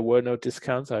even if there were no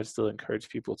discounts, I'd still encourage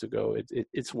people to go.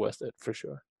 It's worth it for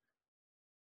sure.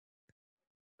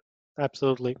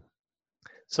 Absolutely.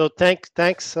 So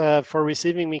thanks for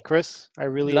receiving me, Chris. I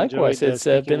really Likewise, enjoyed it's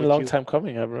speaking been a with long you. time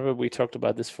coming. I remember we talked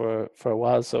about this for a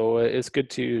while, so it's good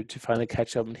to finally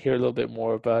catch up and hear a little bit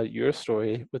more about your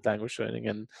story with language learning.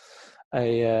 And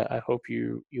I hope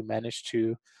you managed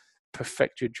to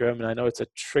perfect your German. I know it's a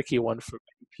tricky one for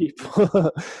many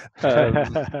people.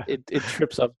 It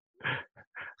trips up.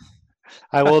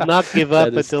 I will not give that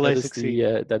up is until I that is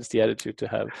succeed. that's the attitude to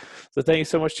have. So thank you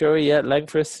so much, Joey. Yeah,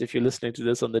 LangFest. If you're listening to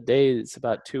this on the day, it's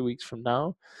about 2 weeks from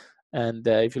now. And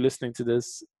if you're listening to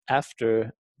this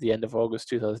after the end of August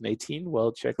 2018,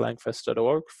 well, check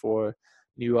langfest.org for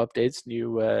new updates,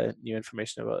 new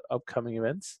information about upcoming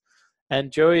events.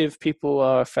 And Joey, if people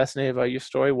are fascinated by your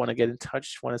story, want to get in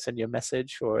touch, want to send you a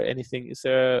message or anything, is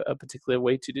there a particular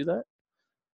way to do that?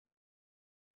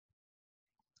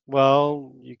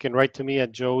 Well, you can write to me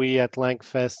at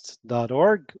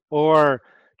joey@langfest.org or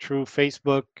through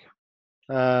Facebook,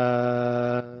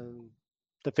 uh,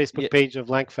 the Yeah, Facebook page of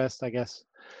Langfest, I guess.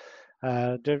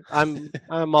 I'm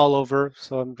all over,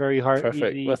 so I'm very perfect.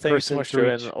 Well, easy thank you so person much, to Joey,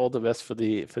 and reach. all the best for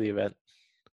the event.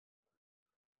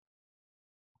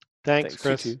 Thanks, Thanks, you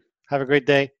Chris. too. Have a great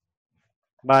day.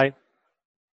 Bye.